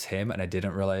realize that it was him, and I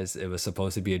didn't realize it was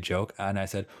supposed to be a joke, and I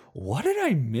said, what did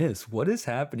I miss? What is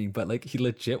happening? But like, he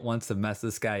legit wants to mess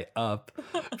this guy up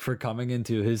for coming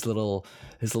into his little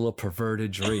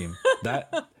perverted dream.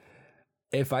 That,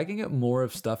 if I can get more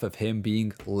of stuff of him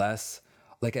being less,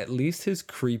 like, at least his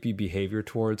creepy behavior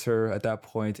towards her at that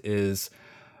point is,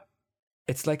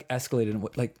 it's like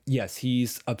escalated. Like, yes,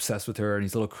 he's obsessed with her and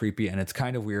he's a little creepy, and it's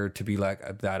kind of weird to be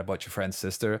like that about your friend's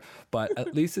sister, but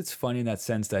at least it's funny in that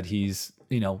sense that he's,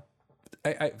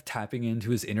 I tapping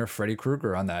into his inner Freddy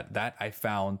Krueger on that I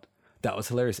found that was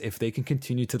hilarious. If they can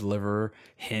continue to deliver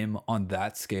him on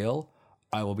that scale,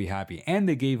 I will be happy. And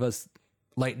they gave us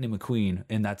Lightning McQueen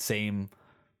in that same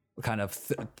kind of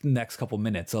next couple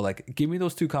minutes. So like, give me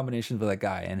those two combinations with that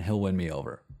guy and he'll win me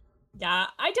over. Yeah,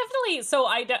 I definitely, so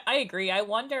I agree. I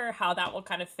wonder how that will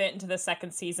kind of fit into the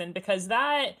second season, because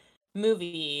that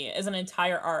movie is an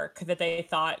entire arc that they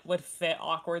thought would fit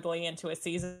awkwardly into a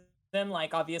season.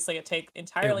 Like, obviously it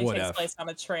entirely takes place on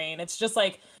a train. It's just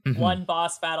like one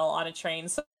boss battle on a train.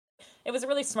 So it was a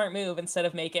really smart move. Instead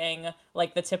of making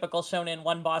like the typical shonen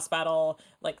one boss battle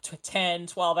like 10,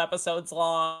 12 episodes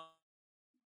long,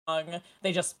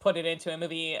 they just put it into a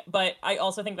movie. But I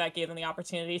also think that gave them the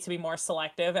opportunity to be more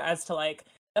selective as to like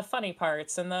the funny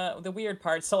parts and the weird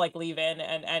parts to like leave in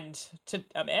and to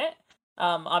omit.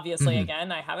 Obviously,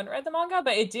 again, I haven't read the manga,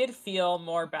 but it did feel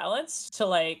more balanced to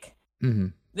like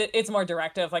it's more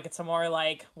directive. Like, it's a more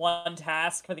like one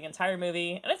task for the entire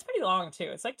movie, and it's pretty long too.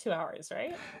 It's like 2 hours,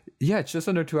 right? Yeah, it's just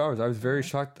under 2 hours. I was very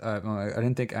shocked. I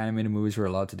didn't think animated movies were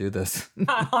allowed to do this.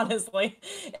 Honestly,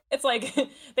 it's like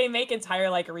they make entire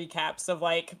like recaps of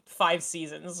like 5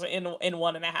 seasons in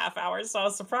 1.5 hours. So I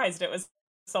was surprised it was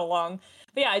so long.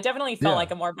 But yeah, it definitely felt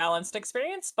like a more balanced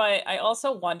experience. But I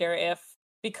also wonder if,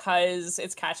 because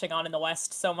it's catching on in the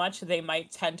West so much, they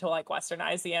might tend to like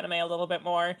westernize the anime a little bit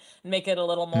more and make it a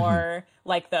little more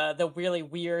like the really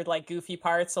weird, like goofy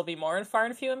parts will be more and far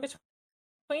and few in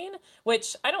between,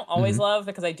 which I don't always love,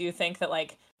 because I do think that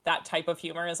like that type of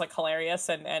humor is like hilarious,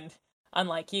 and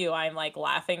unlike you, I'm like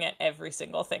laughing at every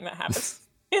single thing that happens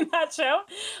in that show,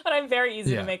 and I'm very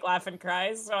easy to make laugh and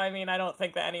cry. So I mean, I don't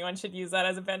think that anyone should use that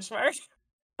as a benchmark,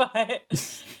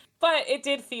 but it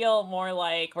did feel more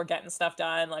like we're getting stuff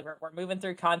done, like we're moving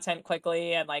through content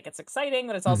quickly, and like it's exciting,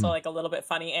 but it's also like a little bit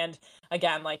funny. And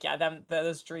again, like, yeah,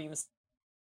 those dreams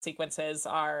sequences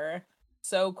are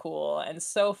so cool and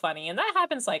so funny, and that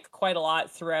happens like quite a lot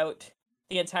throughout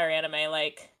the entire anime.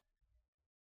 Like,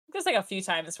 there's like a few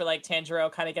times where like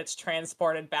Tanjiro kind of gets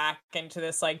transported back into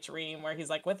this like dream where he's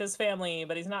like with his family,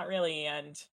 but he's not really,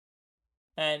 and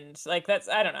like, that's,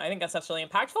 I don't know, I think that's really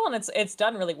impactful, and it's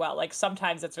done really well. Like,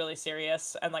 sometimes it's really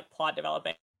serious and like plot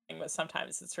developing, but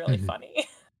sometimes it's really funny.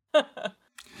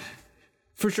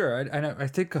 For sure. I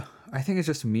think it's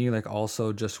just me, like,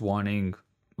 also just wanting,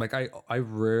 like, I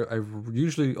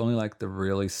usually only like the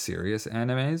really serious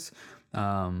animes,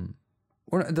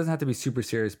 or it doesn't have to be super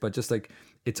serious, but just like,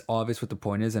 it's obvious what the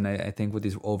point is. And I think with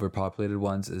these overpopulated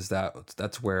ones is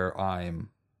that's where I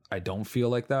don't feel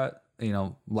like that,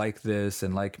 like this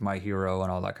and like My Hero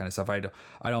and all that kind of stuff.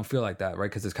 I don't feel like that, right?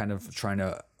 Because it's kind of trying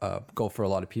to go for a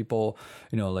lot of people.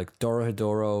 Like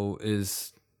Dorohedoro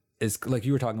is like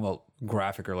you were talking about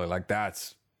graphic earlier. Like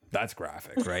that's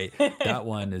graphic, right? That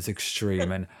one is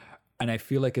extreme, and I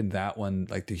feel like in that one,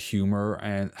 like the humor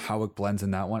and how it blends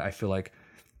in that one, I feel like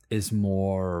is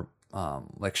more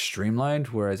like streamlined.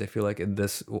 Whereas I feel like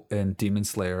in Demon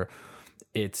Slayer,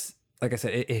 it's, like I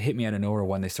said, it hit me out of nowhere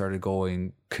when they started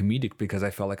going comedic, because I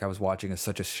felt like I was watching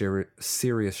such a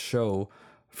serious show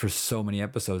for so many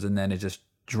episodes, and then it just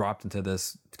dropped into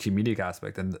this comedic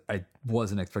aspect, and I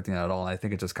wasn't expecting that at all. And I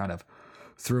think it just kind of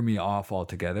threw me off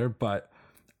altogether. But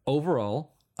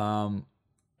overall,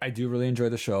 I do really enjoy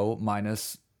the show,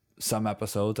 minus some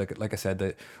episodes. Like I said,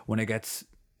 that when it gets,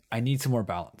 I need some more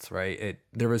balance, right?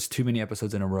 There was too many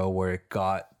episodes in a row where it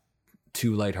got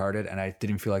too lighthearted, and I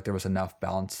didn't feel like there was enough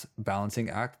balancing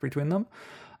act between them.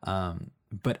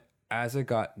 But as it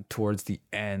got towards the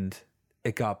end,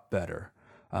 it got better.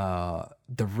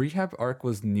 The rehab arc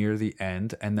was near the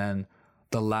end, and then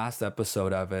the last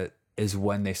episode of it is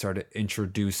when they started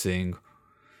introducing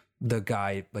the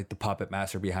guy, like the puppet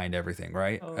master behind everything,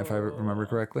 right? If I remember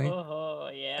correctly. Oh,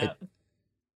 yeah.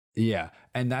 Yeah,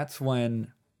 and that's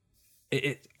when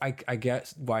I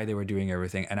get why they were doing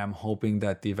everything, and I'm hoping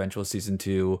that the eventual season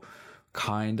 2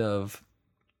 kind of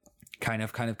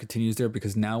continues there,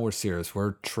 because now we're serious.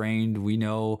 We're trained. We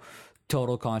know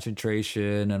total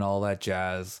concentration and all that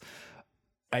jazz.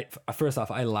 First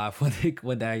off, I laugh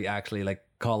when they actually like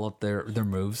call up their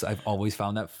moves. I've always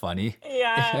found that funny.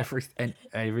 Yeah. In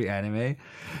every anime,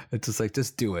 it's just like,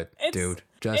 just do it, dude.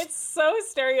 It's so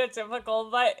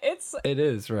stereotypical, but it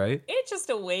is, right? It just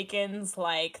awakens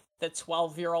like the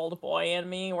 12-year-old boy in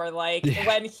me, where like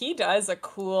when he does the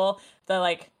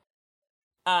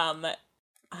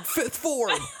fifth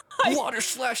form water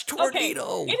slash tornado.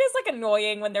 Okay. It is like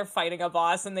annoying when they're fighting a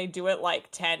boss and they do it like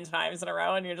 10 times in a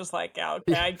row, and you're just like, yeah,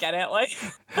 okay, I get it. Like,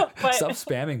 but stop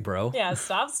spamming, bro. Yeah,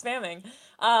 stop spamming.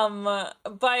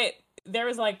 But there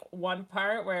was like one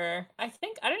part where I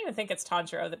don't even think it's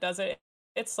Tanjiro that does it.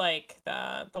 It's like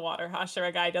the water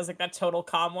Hashira guy does like that total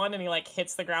calm one, and he like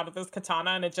hits the ground with his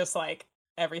katana, and it just like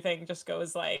everything just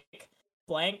goes like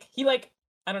blank. He like,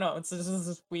 I don't know, it's just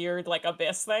this weird like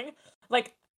abyss thing.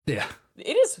 Like, yeah,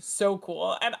 it is so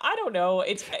cool, and I don't know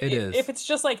it is. If it's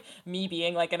just like me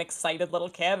being like an excited little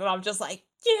kid, and I'm just like,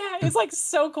 yeah, it's like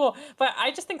so cool. But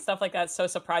I just think stuff like that's so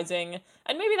surprising,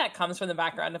 and maybe that comes from the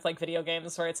background of like video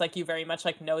games, where it's like you very much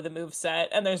like know the move set,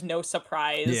 and there's no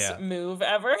surprise move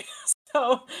ever.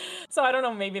 So I don't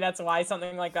know. Maybe that's why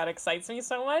something like that excites me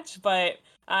so much. But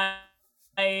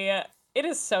it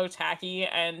is so tacky,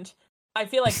 and I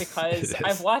feel like because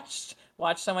I've watched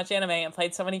so much anime and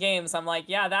played so many games, I'm like,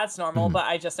 yeah, that's normal. But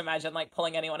I just imagine like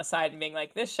pulling anyone aside and being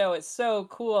like, this show is so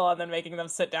cool, and then making them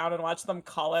sit down and watch them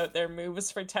call out their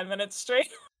moves for 10 minutes straight.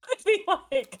 I'd be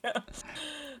like,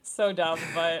 so dumb,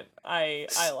 but I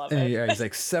love it. Yeah, he's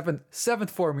like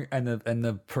seventh form, and the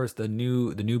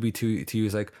newbie to you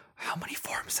is like, how many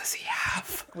forms does he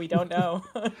have? We don't know.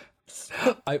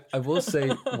 I will say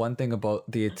one thing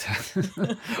about the attacks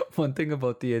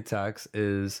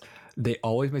is they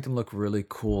always make them look really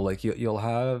cool. Like you'll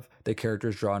have the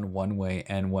characters drawn one way,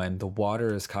 and when the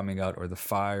water is coming out, or the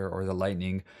fire, or the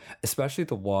lightning, especially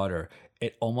the water,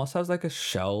 it almost has like a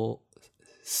cell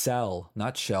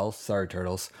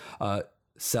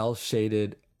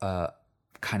shaded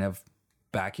kind of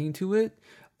backing to it.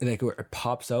 Like where it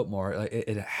pops out more, like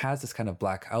it has this kind of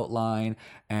black outline,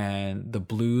 and the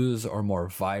blues are more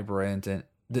vibrant. And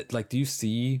like, do you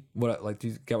see do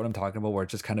you get what I'm talking about, where it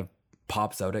just kind of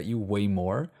pops out at you way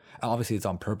more? And obviously it's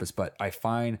on purpose, but I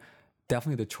find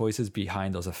definitely the choices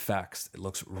behind those effects, it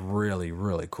looks really,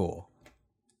 really cool.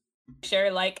 Sure,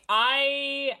 like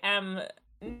I am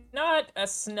not a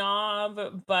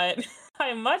snob, but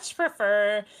I much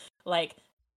prefer like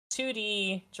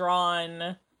 2D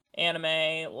drawn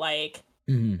anime, like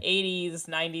 80s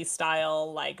 90s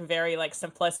style, like very like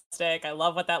simplistic. I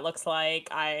love what that looks like.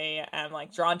 I am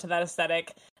like drawn to that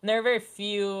aesthetic, and there are very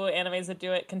few animes that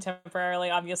do it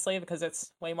contemporarily, obviously, because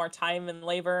it's way more time and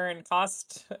labor and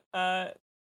cost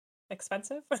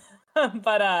expensive.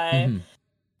 But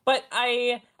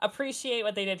I appreciate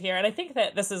what they did here, and I think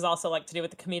that this is also like to do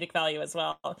with the comedic value as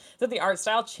well, that the art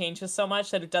style changes so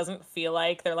much that it doesn't feel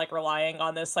like they're like relying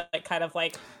on this like kind of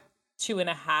like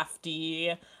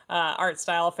 2.5D art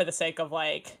style for the sake of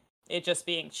like it just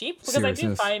being cheap. Because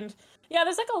seriousness. I do find,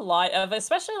 there's like a lot of,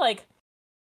 especially like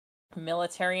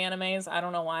military animes. I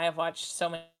don't know why I've watched so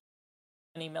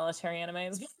many military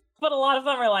animes, but a lot of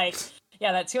them are like,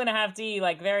 that 2.5D,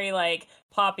 like very like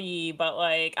poppy, but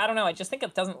like, I don't know, I just think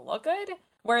it doesn't look good.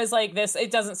 Whereas like this, it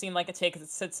doesn't seem like it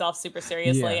takes itself super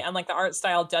seriously. And like the art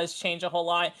style does change a whole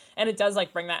lot. And it does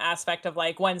like bring that aspect of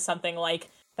like when something like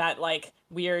that like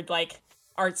weird like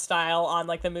art style on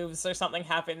like the moves or something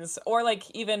happens, or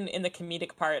like even in the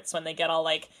comedic parts when they get all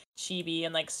like chibi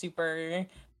and like super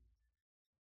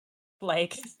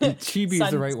like chibi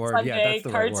is the right word. Yeah, that's the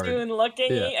right word. Cartoon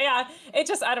looking. Yeah, it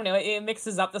just, I don't know, it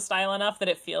mixes up the style enough that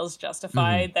it feels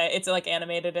justified, that it's like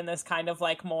animated in this kind of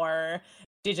like more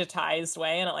digitized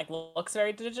way, and it like looks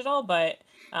very digital. But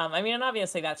I mean, and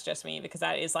obviously that's just me, because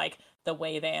that is like the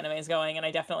way the anime is going, and I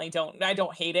definitely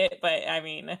don't hate it, but I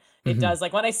mean, it does,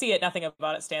 like when I see it, nothing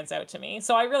about it stands out to me.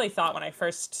 So I really thought when I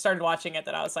first started watching it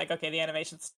that I was like, okay, the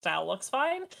animation style looks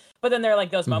fine, but then there are like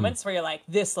those moments where you're like,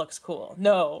 this looks cool,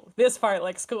 no, this part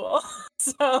looks cool.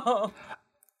 So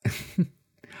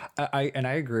I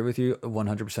agree with you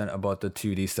 100% about the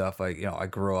 2D stuff. Like, I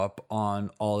grew up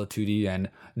on all the 2D, and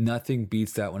nothing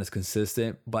beats that when it's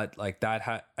consistent. But like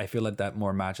that, I feel like that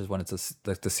more matches when it's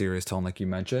like the serious tone, like you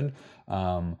mentioned.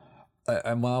 And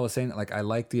while I was saying, like, I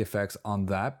like the effects on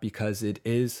that because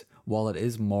while it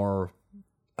is more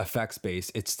effects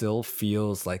based, it still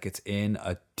feels like it's in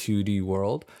a 2D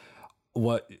world.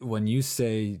 When you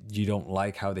say you don't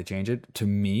like how they change it, to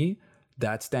me,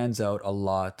 that stands out a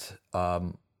lot.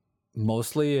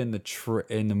 Mostly in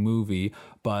the movie,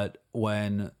 but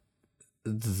when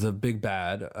the big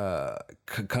bad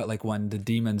like when the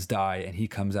demons die and he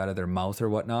comes out of their mouth or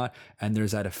whatnot, and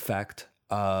there's that effect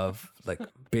of like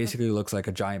basically looks like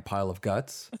a giant pile of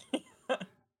guts.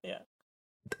 Yeah,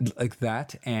 like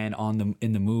that. And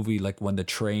in the movie, like when the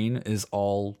train is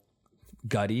all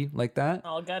gutty like that,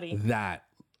 all gutty. That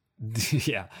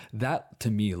yeah, that to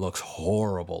me looks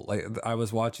horrible. Like I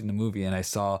was watching the movie and I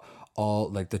saw all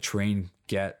like the train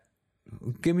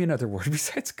give me another word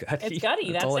besides gutty. It's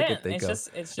gutty. That's all it. I could think of.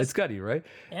 It's gutty, right?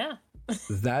 Yeah.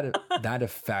 that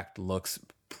effect looks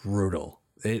brutal.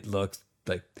 It looks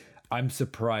like, I'm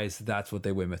surprised that's what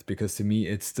they went with, because to me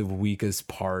it's the weakest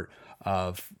part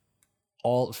of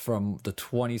all, from the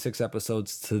 26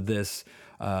 episodes to this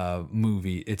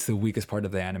movie. It's the weakest part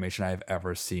of the animation I've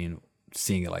ever seen.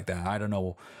 Seeing it like that, I don't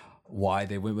know why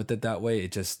they went with it that way.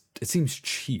 It seems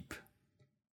cheap,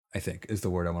 I think, is the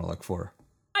word I want to look for.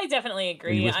 I definitely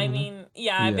agree. I mean,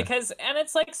 yeah, because, and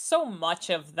it's like so much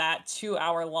of that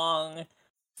 2-hour long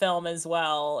film as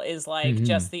well is like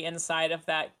just the inside of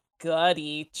that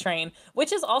gutty train,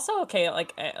 which is also okay.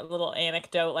 Like a little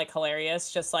anecdote, like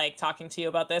hilarious, just like talking to you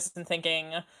about this and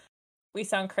thinking we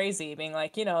sound crazy, being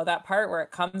like, that part where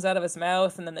it comes out of his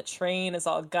mouth and then the train is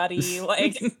all gutty.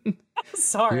 Like,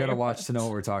 sorry. You gotta watch to know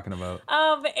what we're talking about.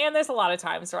 And there's a lot of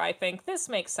times where I think this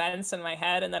makes sense in my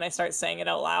head, and then I start saying it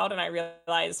out loud, and I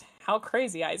realize how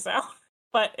crazy I sound.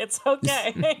 But it's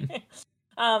okay.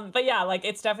 But yeah, like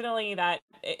it's definitely that.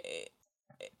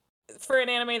 For an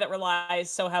anime that relies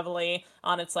so heavily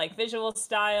on its like visual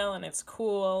style and it's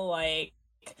cool, like,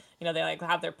 they like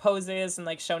have their poses, and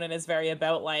like Shonen is very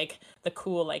about like the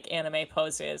cool like anime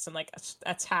poses and like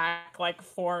attack like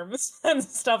forms and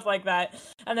stuff like that.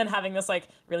 And then having this like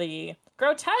really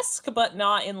grotesque, but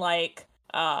not in like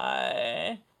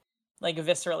viscerally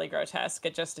grotesque.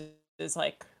 It just is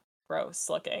like gross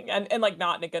looking and like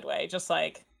not in a good way. Just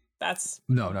like that's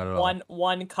not at all.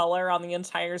 One color on the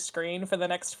entire screen for the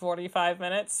next 45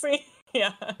 minutes.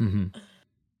 Yeah. Mm-hmm.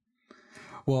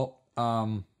 Well,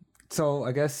 so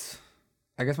I guess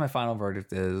my final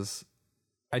verdict is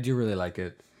I do really like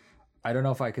it. I don't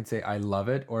know if I could say I love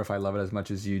it or if I love it as much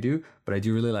as you do, but I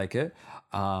do really like it.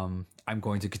 I'm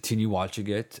going to continue watching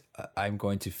it. I'm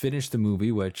going to finish the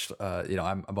movie, which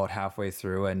I'm about halfway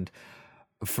through. And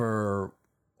for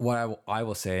what I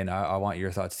will say, and I want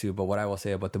your thoughts too, but what I will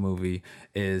say about the movie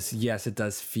is, yes, it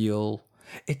doesn't feel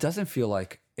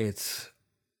like it's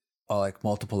like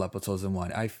multiple episodes in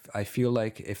one. I feel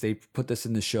like if they put this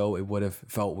in the show, it would have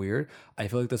felt weird. I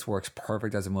feel like this works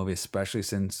perfect as a movie, especially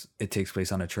since it takes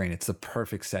place on a train. It's the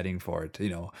perfect setting for it.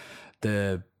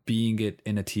 The being it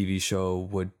in a TV show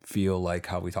would feel like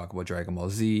how we talk about Dragon Ball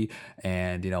Z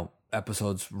and,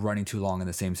 episodes running too long in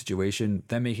the same situation.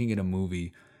 Then making it a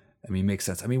movie, makes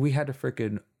sense. We had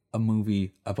a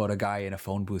movie about a guy in a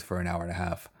phone booth for an hour and a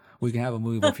half. We can have a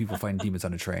movie about people fighting demons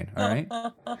on a train. All right.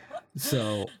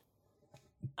 So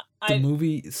the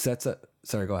movie sets up.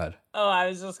 Sorry, go ahead. Oh, I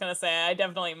was just gonna say I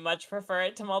definitely much prefer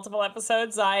it to multiple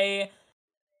episodes. I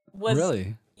was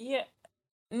really, yeah.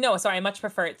 No, sorry, I much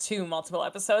prefer it to multiple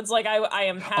episodes. Like I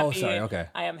am happy. Oh, sorry. Okay.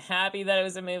 I am happy that it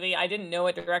was a movie. I didn't know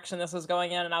what direction this was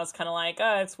going in, and I was kind of like,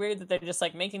 it's weird that they're just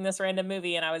like making this random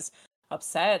movie, and I was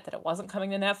upset that it wasn't coming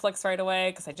to Netflix right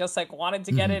away because I just like wanted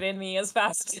to get it in me as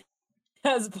fast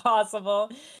as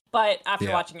possible. But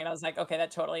after watching it, I was like, okay,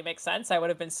 that totally makes sense. I would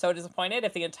have been so disappointed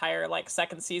if the entire like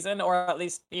second season, or at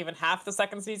least even half the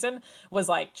second season, was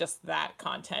like just that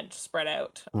content spread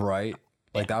out. Right.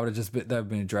 Like that would have just been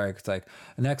a drag. It's like,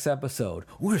 next episode,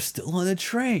 we're still on the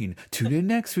train. Tune in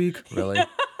next week. Really?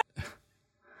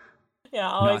 Yeah,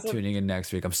 always not tuning in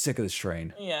next week. I'm sick of this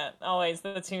train. Yeah, always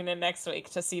the tune in next week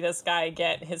to see this guy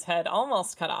get his head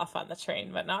almost cut off on the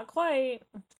train, but not quite.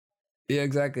 Yeah,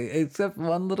 exactly. Except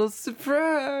one little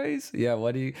surprise. Yeah,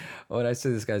 when I see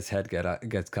this guy's head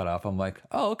gets cut off, I'm like,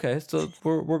 oh, okay, so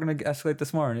we're gonna escalate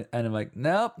this more, and I'm like,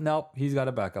 nope, he's got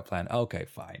a backup plan. Okay,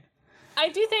 fine. I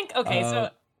do think so.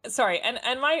 Sorry,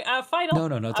 and my final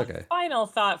no, it's okay. Final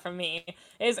thought from me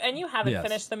is, and you haven't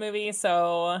finished the movie,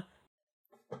 so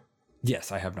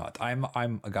Yes, I have not. I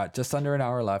got just under an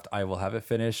hour left. I will have it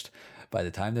finished by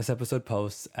the time this episode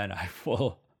posts, and I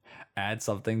will add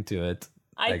something to it,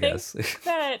 I I think guess.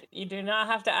 that you do not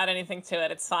have to add anything to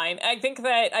it. It's fine. I think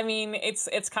that, I mean, it's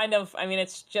kind of, I mean,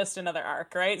 it's just another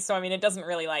arc, right? So I mean, it doesn't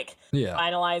really like Yeah.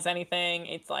 finalize anything.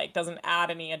 It's like doesn't add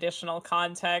any additional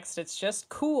context. It's just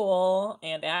cool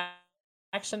and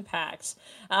action packed.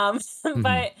 Hmm.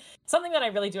 But something that I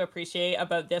really do appreciate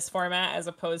about this format, as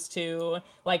opposed to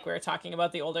like we were talking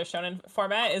about the older shonen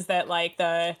format, is that like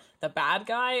the bad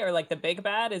guy or like the big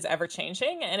bad is ever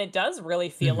changing, and it does really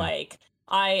feel Hmm. like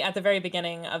at the very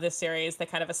beginning of this series, they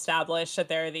kind of establish that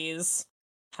there are these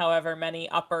however many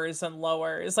uppers and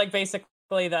lowers, like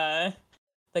basically the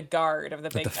guard of the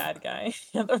But big bad guy.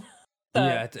 The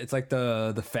yeah, it's like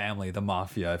the family, the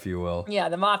mafia, if you will. yeah,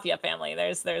 the mafia family.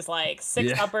 There's like six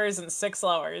Yeah. uppers and six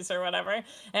lowers or whatever,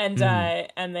 Hmm.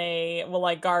 and they will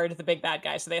like guard the big bad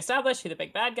guy. So they establish who the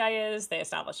big bad guy is. They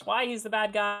establish why he's the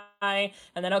bad guy,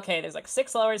 and then okay, there's like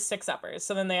six lowers, six uppers.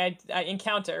 So then they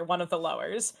encounter one of the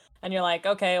lowers, and you're like,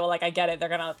 okay, well, like I get it. They're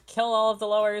gonna kill all of the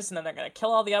lowers, and then they're gonna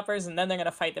kill all the uppers, and then they're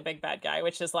gonna fight the big bad guy,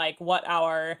 which is like what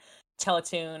our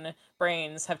Teletoon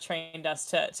brains have trained us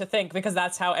to think, because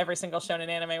that's how every single shonen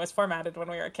anime was formatted when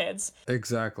we were kids.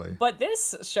 Exactly. But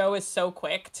this show is so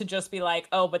quick to just be like,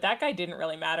 oh, but that guy didn't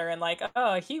really matter, and like,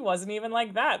 oh, he wasn't even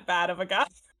like that bad of a guy.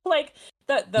 Like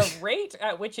the rate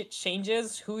at which it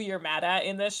changes who you're mad at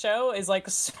in this show is like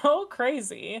so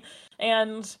crazy.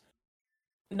 And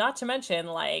not to mention,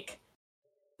 like,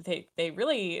 they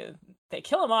really they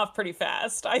kill him off pretty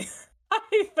fast. I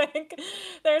think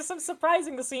there's some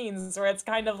surprising scenes where it's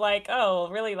kind of like, oh,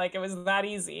 really, like it was that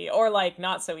easy, or like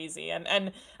not so easy.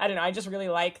 And I don't know, I just really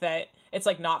like that it's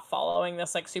like not following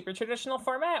this like super traditional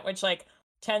format, which like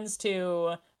tends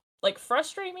to like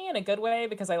frustrate me in a good way,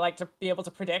 because I like to be able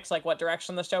to predict like what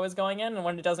direction the show is going in, and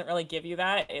when it doesn't really give you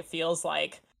that, it feels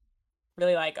like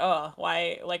really like, oh,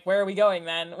 why, like where are we going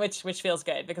then, which feels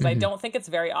good, because I Hmm. don't think it's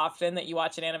very often that you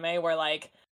watch an anime where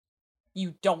like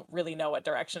you don't really know what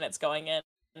direction it's going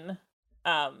in,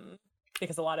 um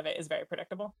because a lot of it is very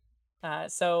predictable.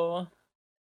 So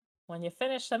when you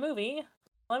finish the movie,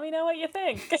 let me know what you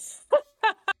think.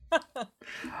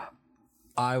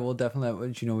 I will definitely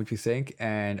let you know what you think,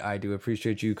 and I do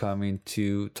appreciate you coming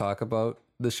to talk about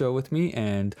the show with me,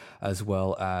 and as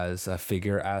well as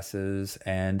figure asses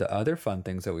and other fun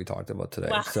things that we talked about today.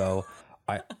 Wow. So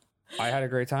I I had a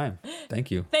great time.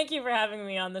 Thank you. Thank you for having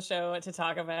me on the show to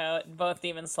talk about both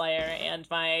Demon Slayer and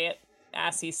my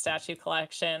Assy statue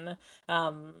collection.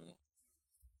 um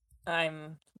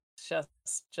I'm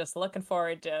just looking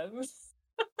forward to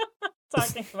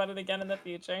talking about it again in the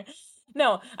future.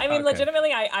 No, I mean Okay.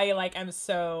 legitimately, I like am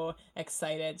so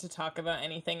excited to talk about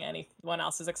anything anyone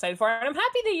else is excited for. And I'm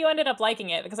happy that you ended up liking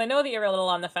it, because I know that you're a little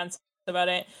on the fence about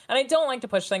it. And I don't like to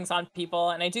push things on people,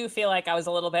 and I do feel like I was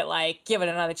a little bit like, give it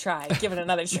another try, give it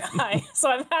another try. So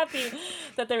I'm happy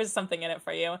that there's something in it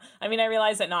for you. I mean, I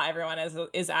realize that not everyone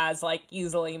is as like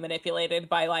easily manipulated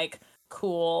by like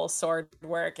cool sword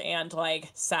work and like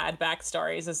sad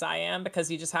backstories as I am, because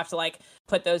you just have to like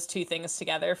put those two things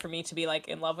together for me to be like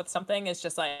in love with something. It's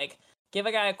just like give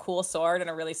a guy a cool sword and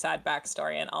a really sad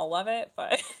backstory and I'll love it,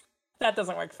 but that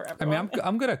doesn't work for I mean, everyone.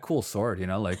 I'm good at cool sword. You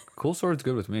know, like cool sword's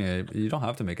good with me. You don't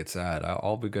have to make it sad.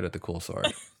 I'll be good at the cool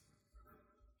sword.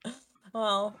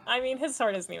 Well, I mean, his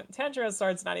sword isn't even Tanjiro's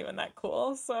sword's not even that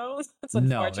cool, so it's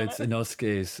No, unfortunate.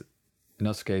 it's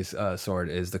Inosuke's sword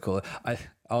is the cool.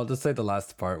 I'll just say the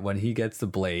last part when he gets the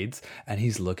blades and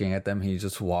he's looking at them. He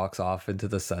just walks off into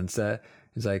the sunset.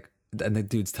 He's like, and the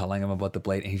dude's telling him about the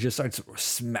blade, and he just starts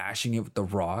smashing it with the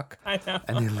rock, I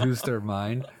and they know. lose their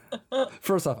mind.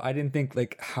 First off, I didn't think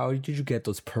like how did you get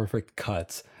those perfect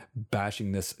cuts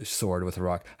bashing this sword with a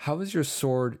rock? How is your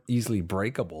sword easily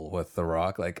breakable with the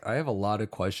rock? Like I have a lot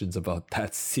of questions about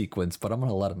that sequence, but I'm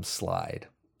gonna let him slide.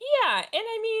 Yeah, and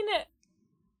I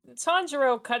mean,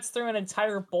 Tanjiro cuts through an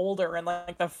entire boulder in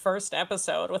like the first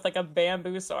episode with like a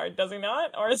bamboo sword, does he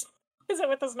not? Or is it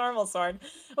with his normal sword?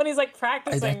 When he's like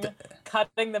I practicing that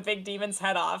cutting the big demon's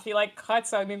head off, he like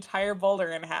cuts an entire boulder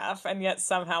in half, and yet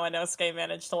somehow Inosuke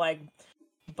managed to like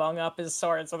bung up his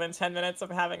swords within 10 minutes of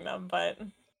having them. But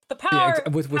the Yeah,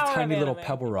 with power of tiny little anime.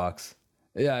 pebble rocks.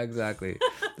 Yeah, exactly.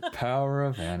 The power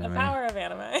of The anime. power of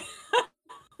anime.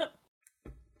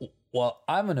 Well,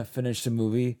 I'm gonna finish the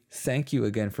movie. Thank you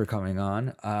again for coming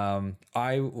on.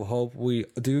 I hope we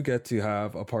do get to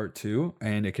have a part two,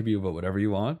 and it could be about whatever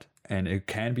you want, and it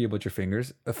can be about your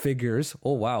figures.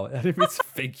 Oh wow, that means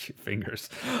fake fingers.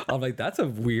 I'm like, that's a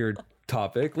weird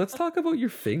topic. Let's talk about your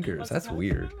fingers. That's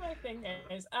weird. My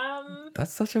fingers.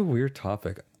 That's such a weird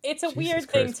topic. It's a Jesus weird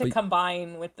Christ, thing to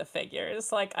combine with the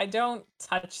figures. Like, I don't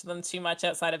touch them too much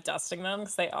outside of dusting them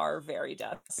because they are very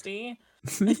dusty.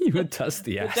 You would dust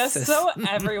the asses. Just so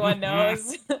everyone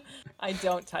knows, I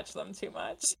don't touch them too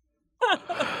much.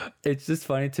 It's just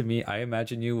funny to me. I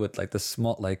imagine you with like the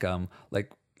small, like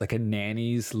a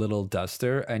nanny's little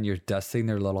duster, and you're dusting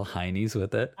their little heinies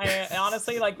with it. I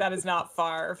honestly, like, that is not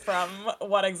far from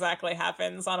what exactly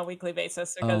happens on a weekly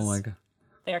basis because Oh my god.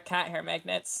 they are cat hair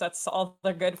magnets. That's all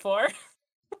they're good for.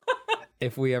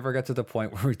 If we ever get to the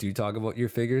point where we do talk about your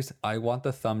figures, I want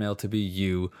the thumbnail to be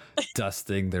you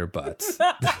dusting their butts.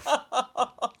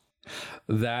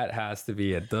 That has to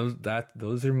be it.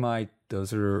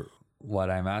 Those are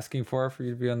what I'm asking for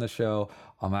you to be on the show.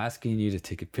 I'm asking you to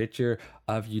take a picture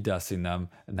of you dusting them,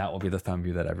 and that will be the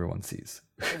thumbnail that everyone sees.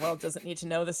 The world doesn't need to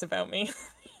know this about me.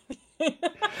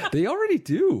 They already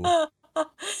do. Do you know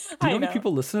how many know.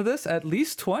 people listen to this? At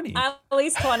least 20. At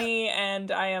least 20, and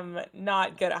I am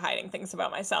not good at hiding things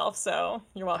about myself, so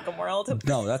you're welcome, world.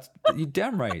 No, that's you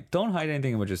damn right. Don't hide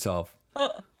anything about yourself.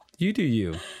 You do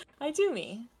you. I do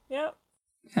me. Yep.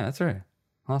 Yeah, that's right.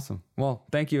 Awesome. Well,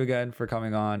 thank you again for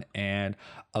coming on, and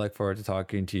I look forward to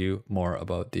talking to you more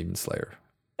about Demon Slayer.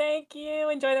 Thank you.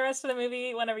 Enjoy the rest of the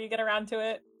movie whenever you get around to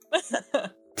it.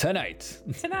 Tonight.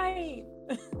 Tonight.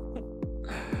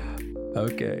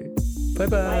 Okay. Bye-bye.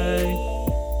 Bye.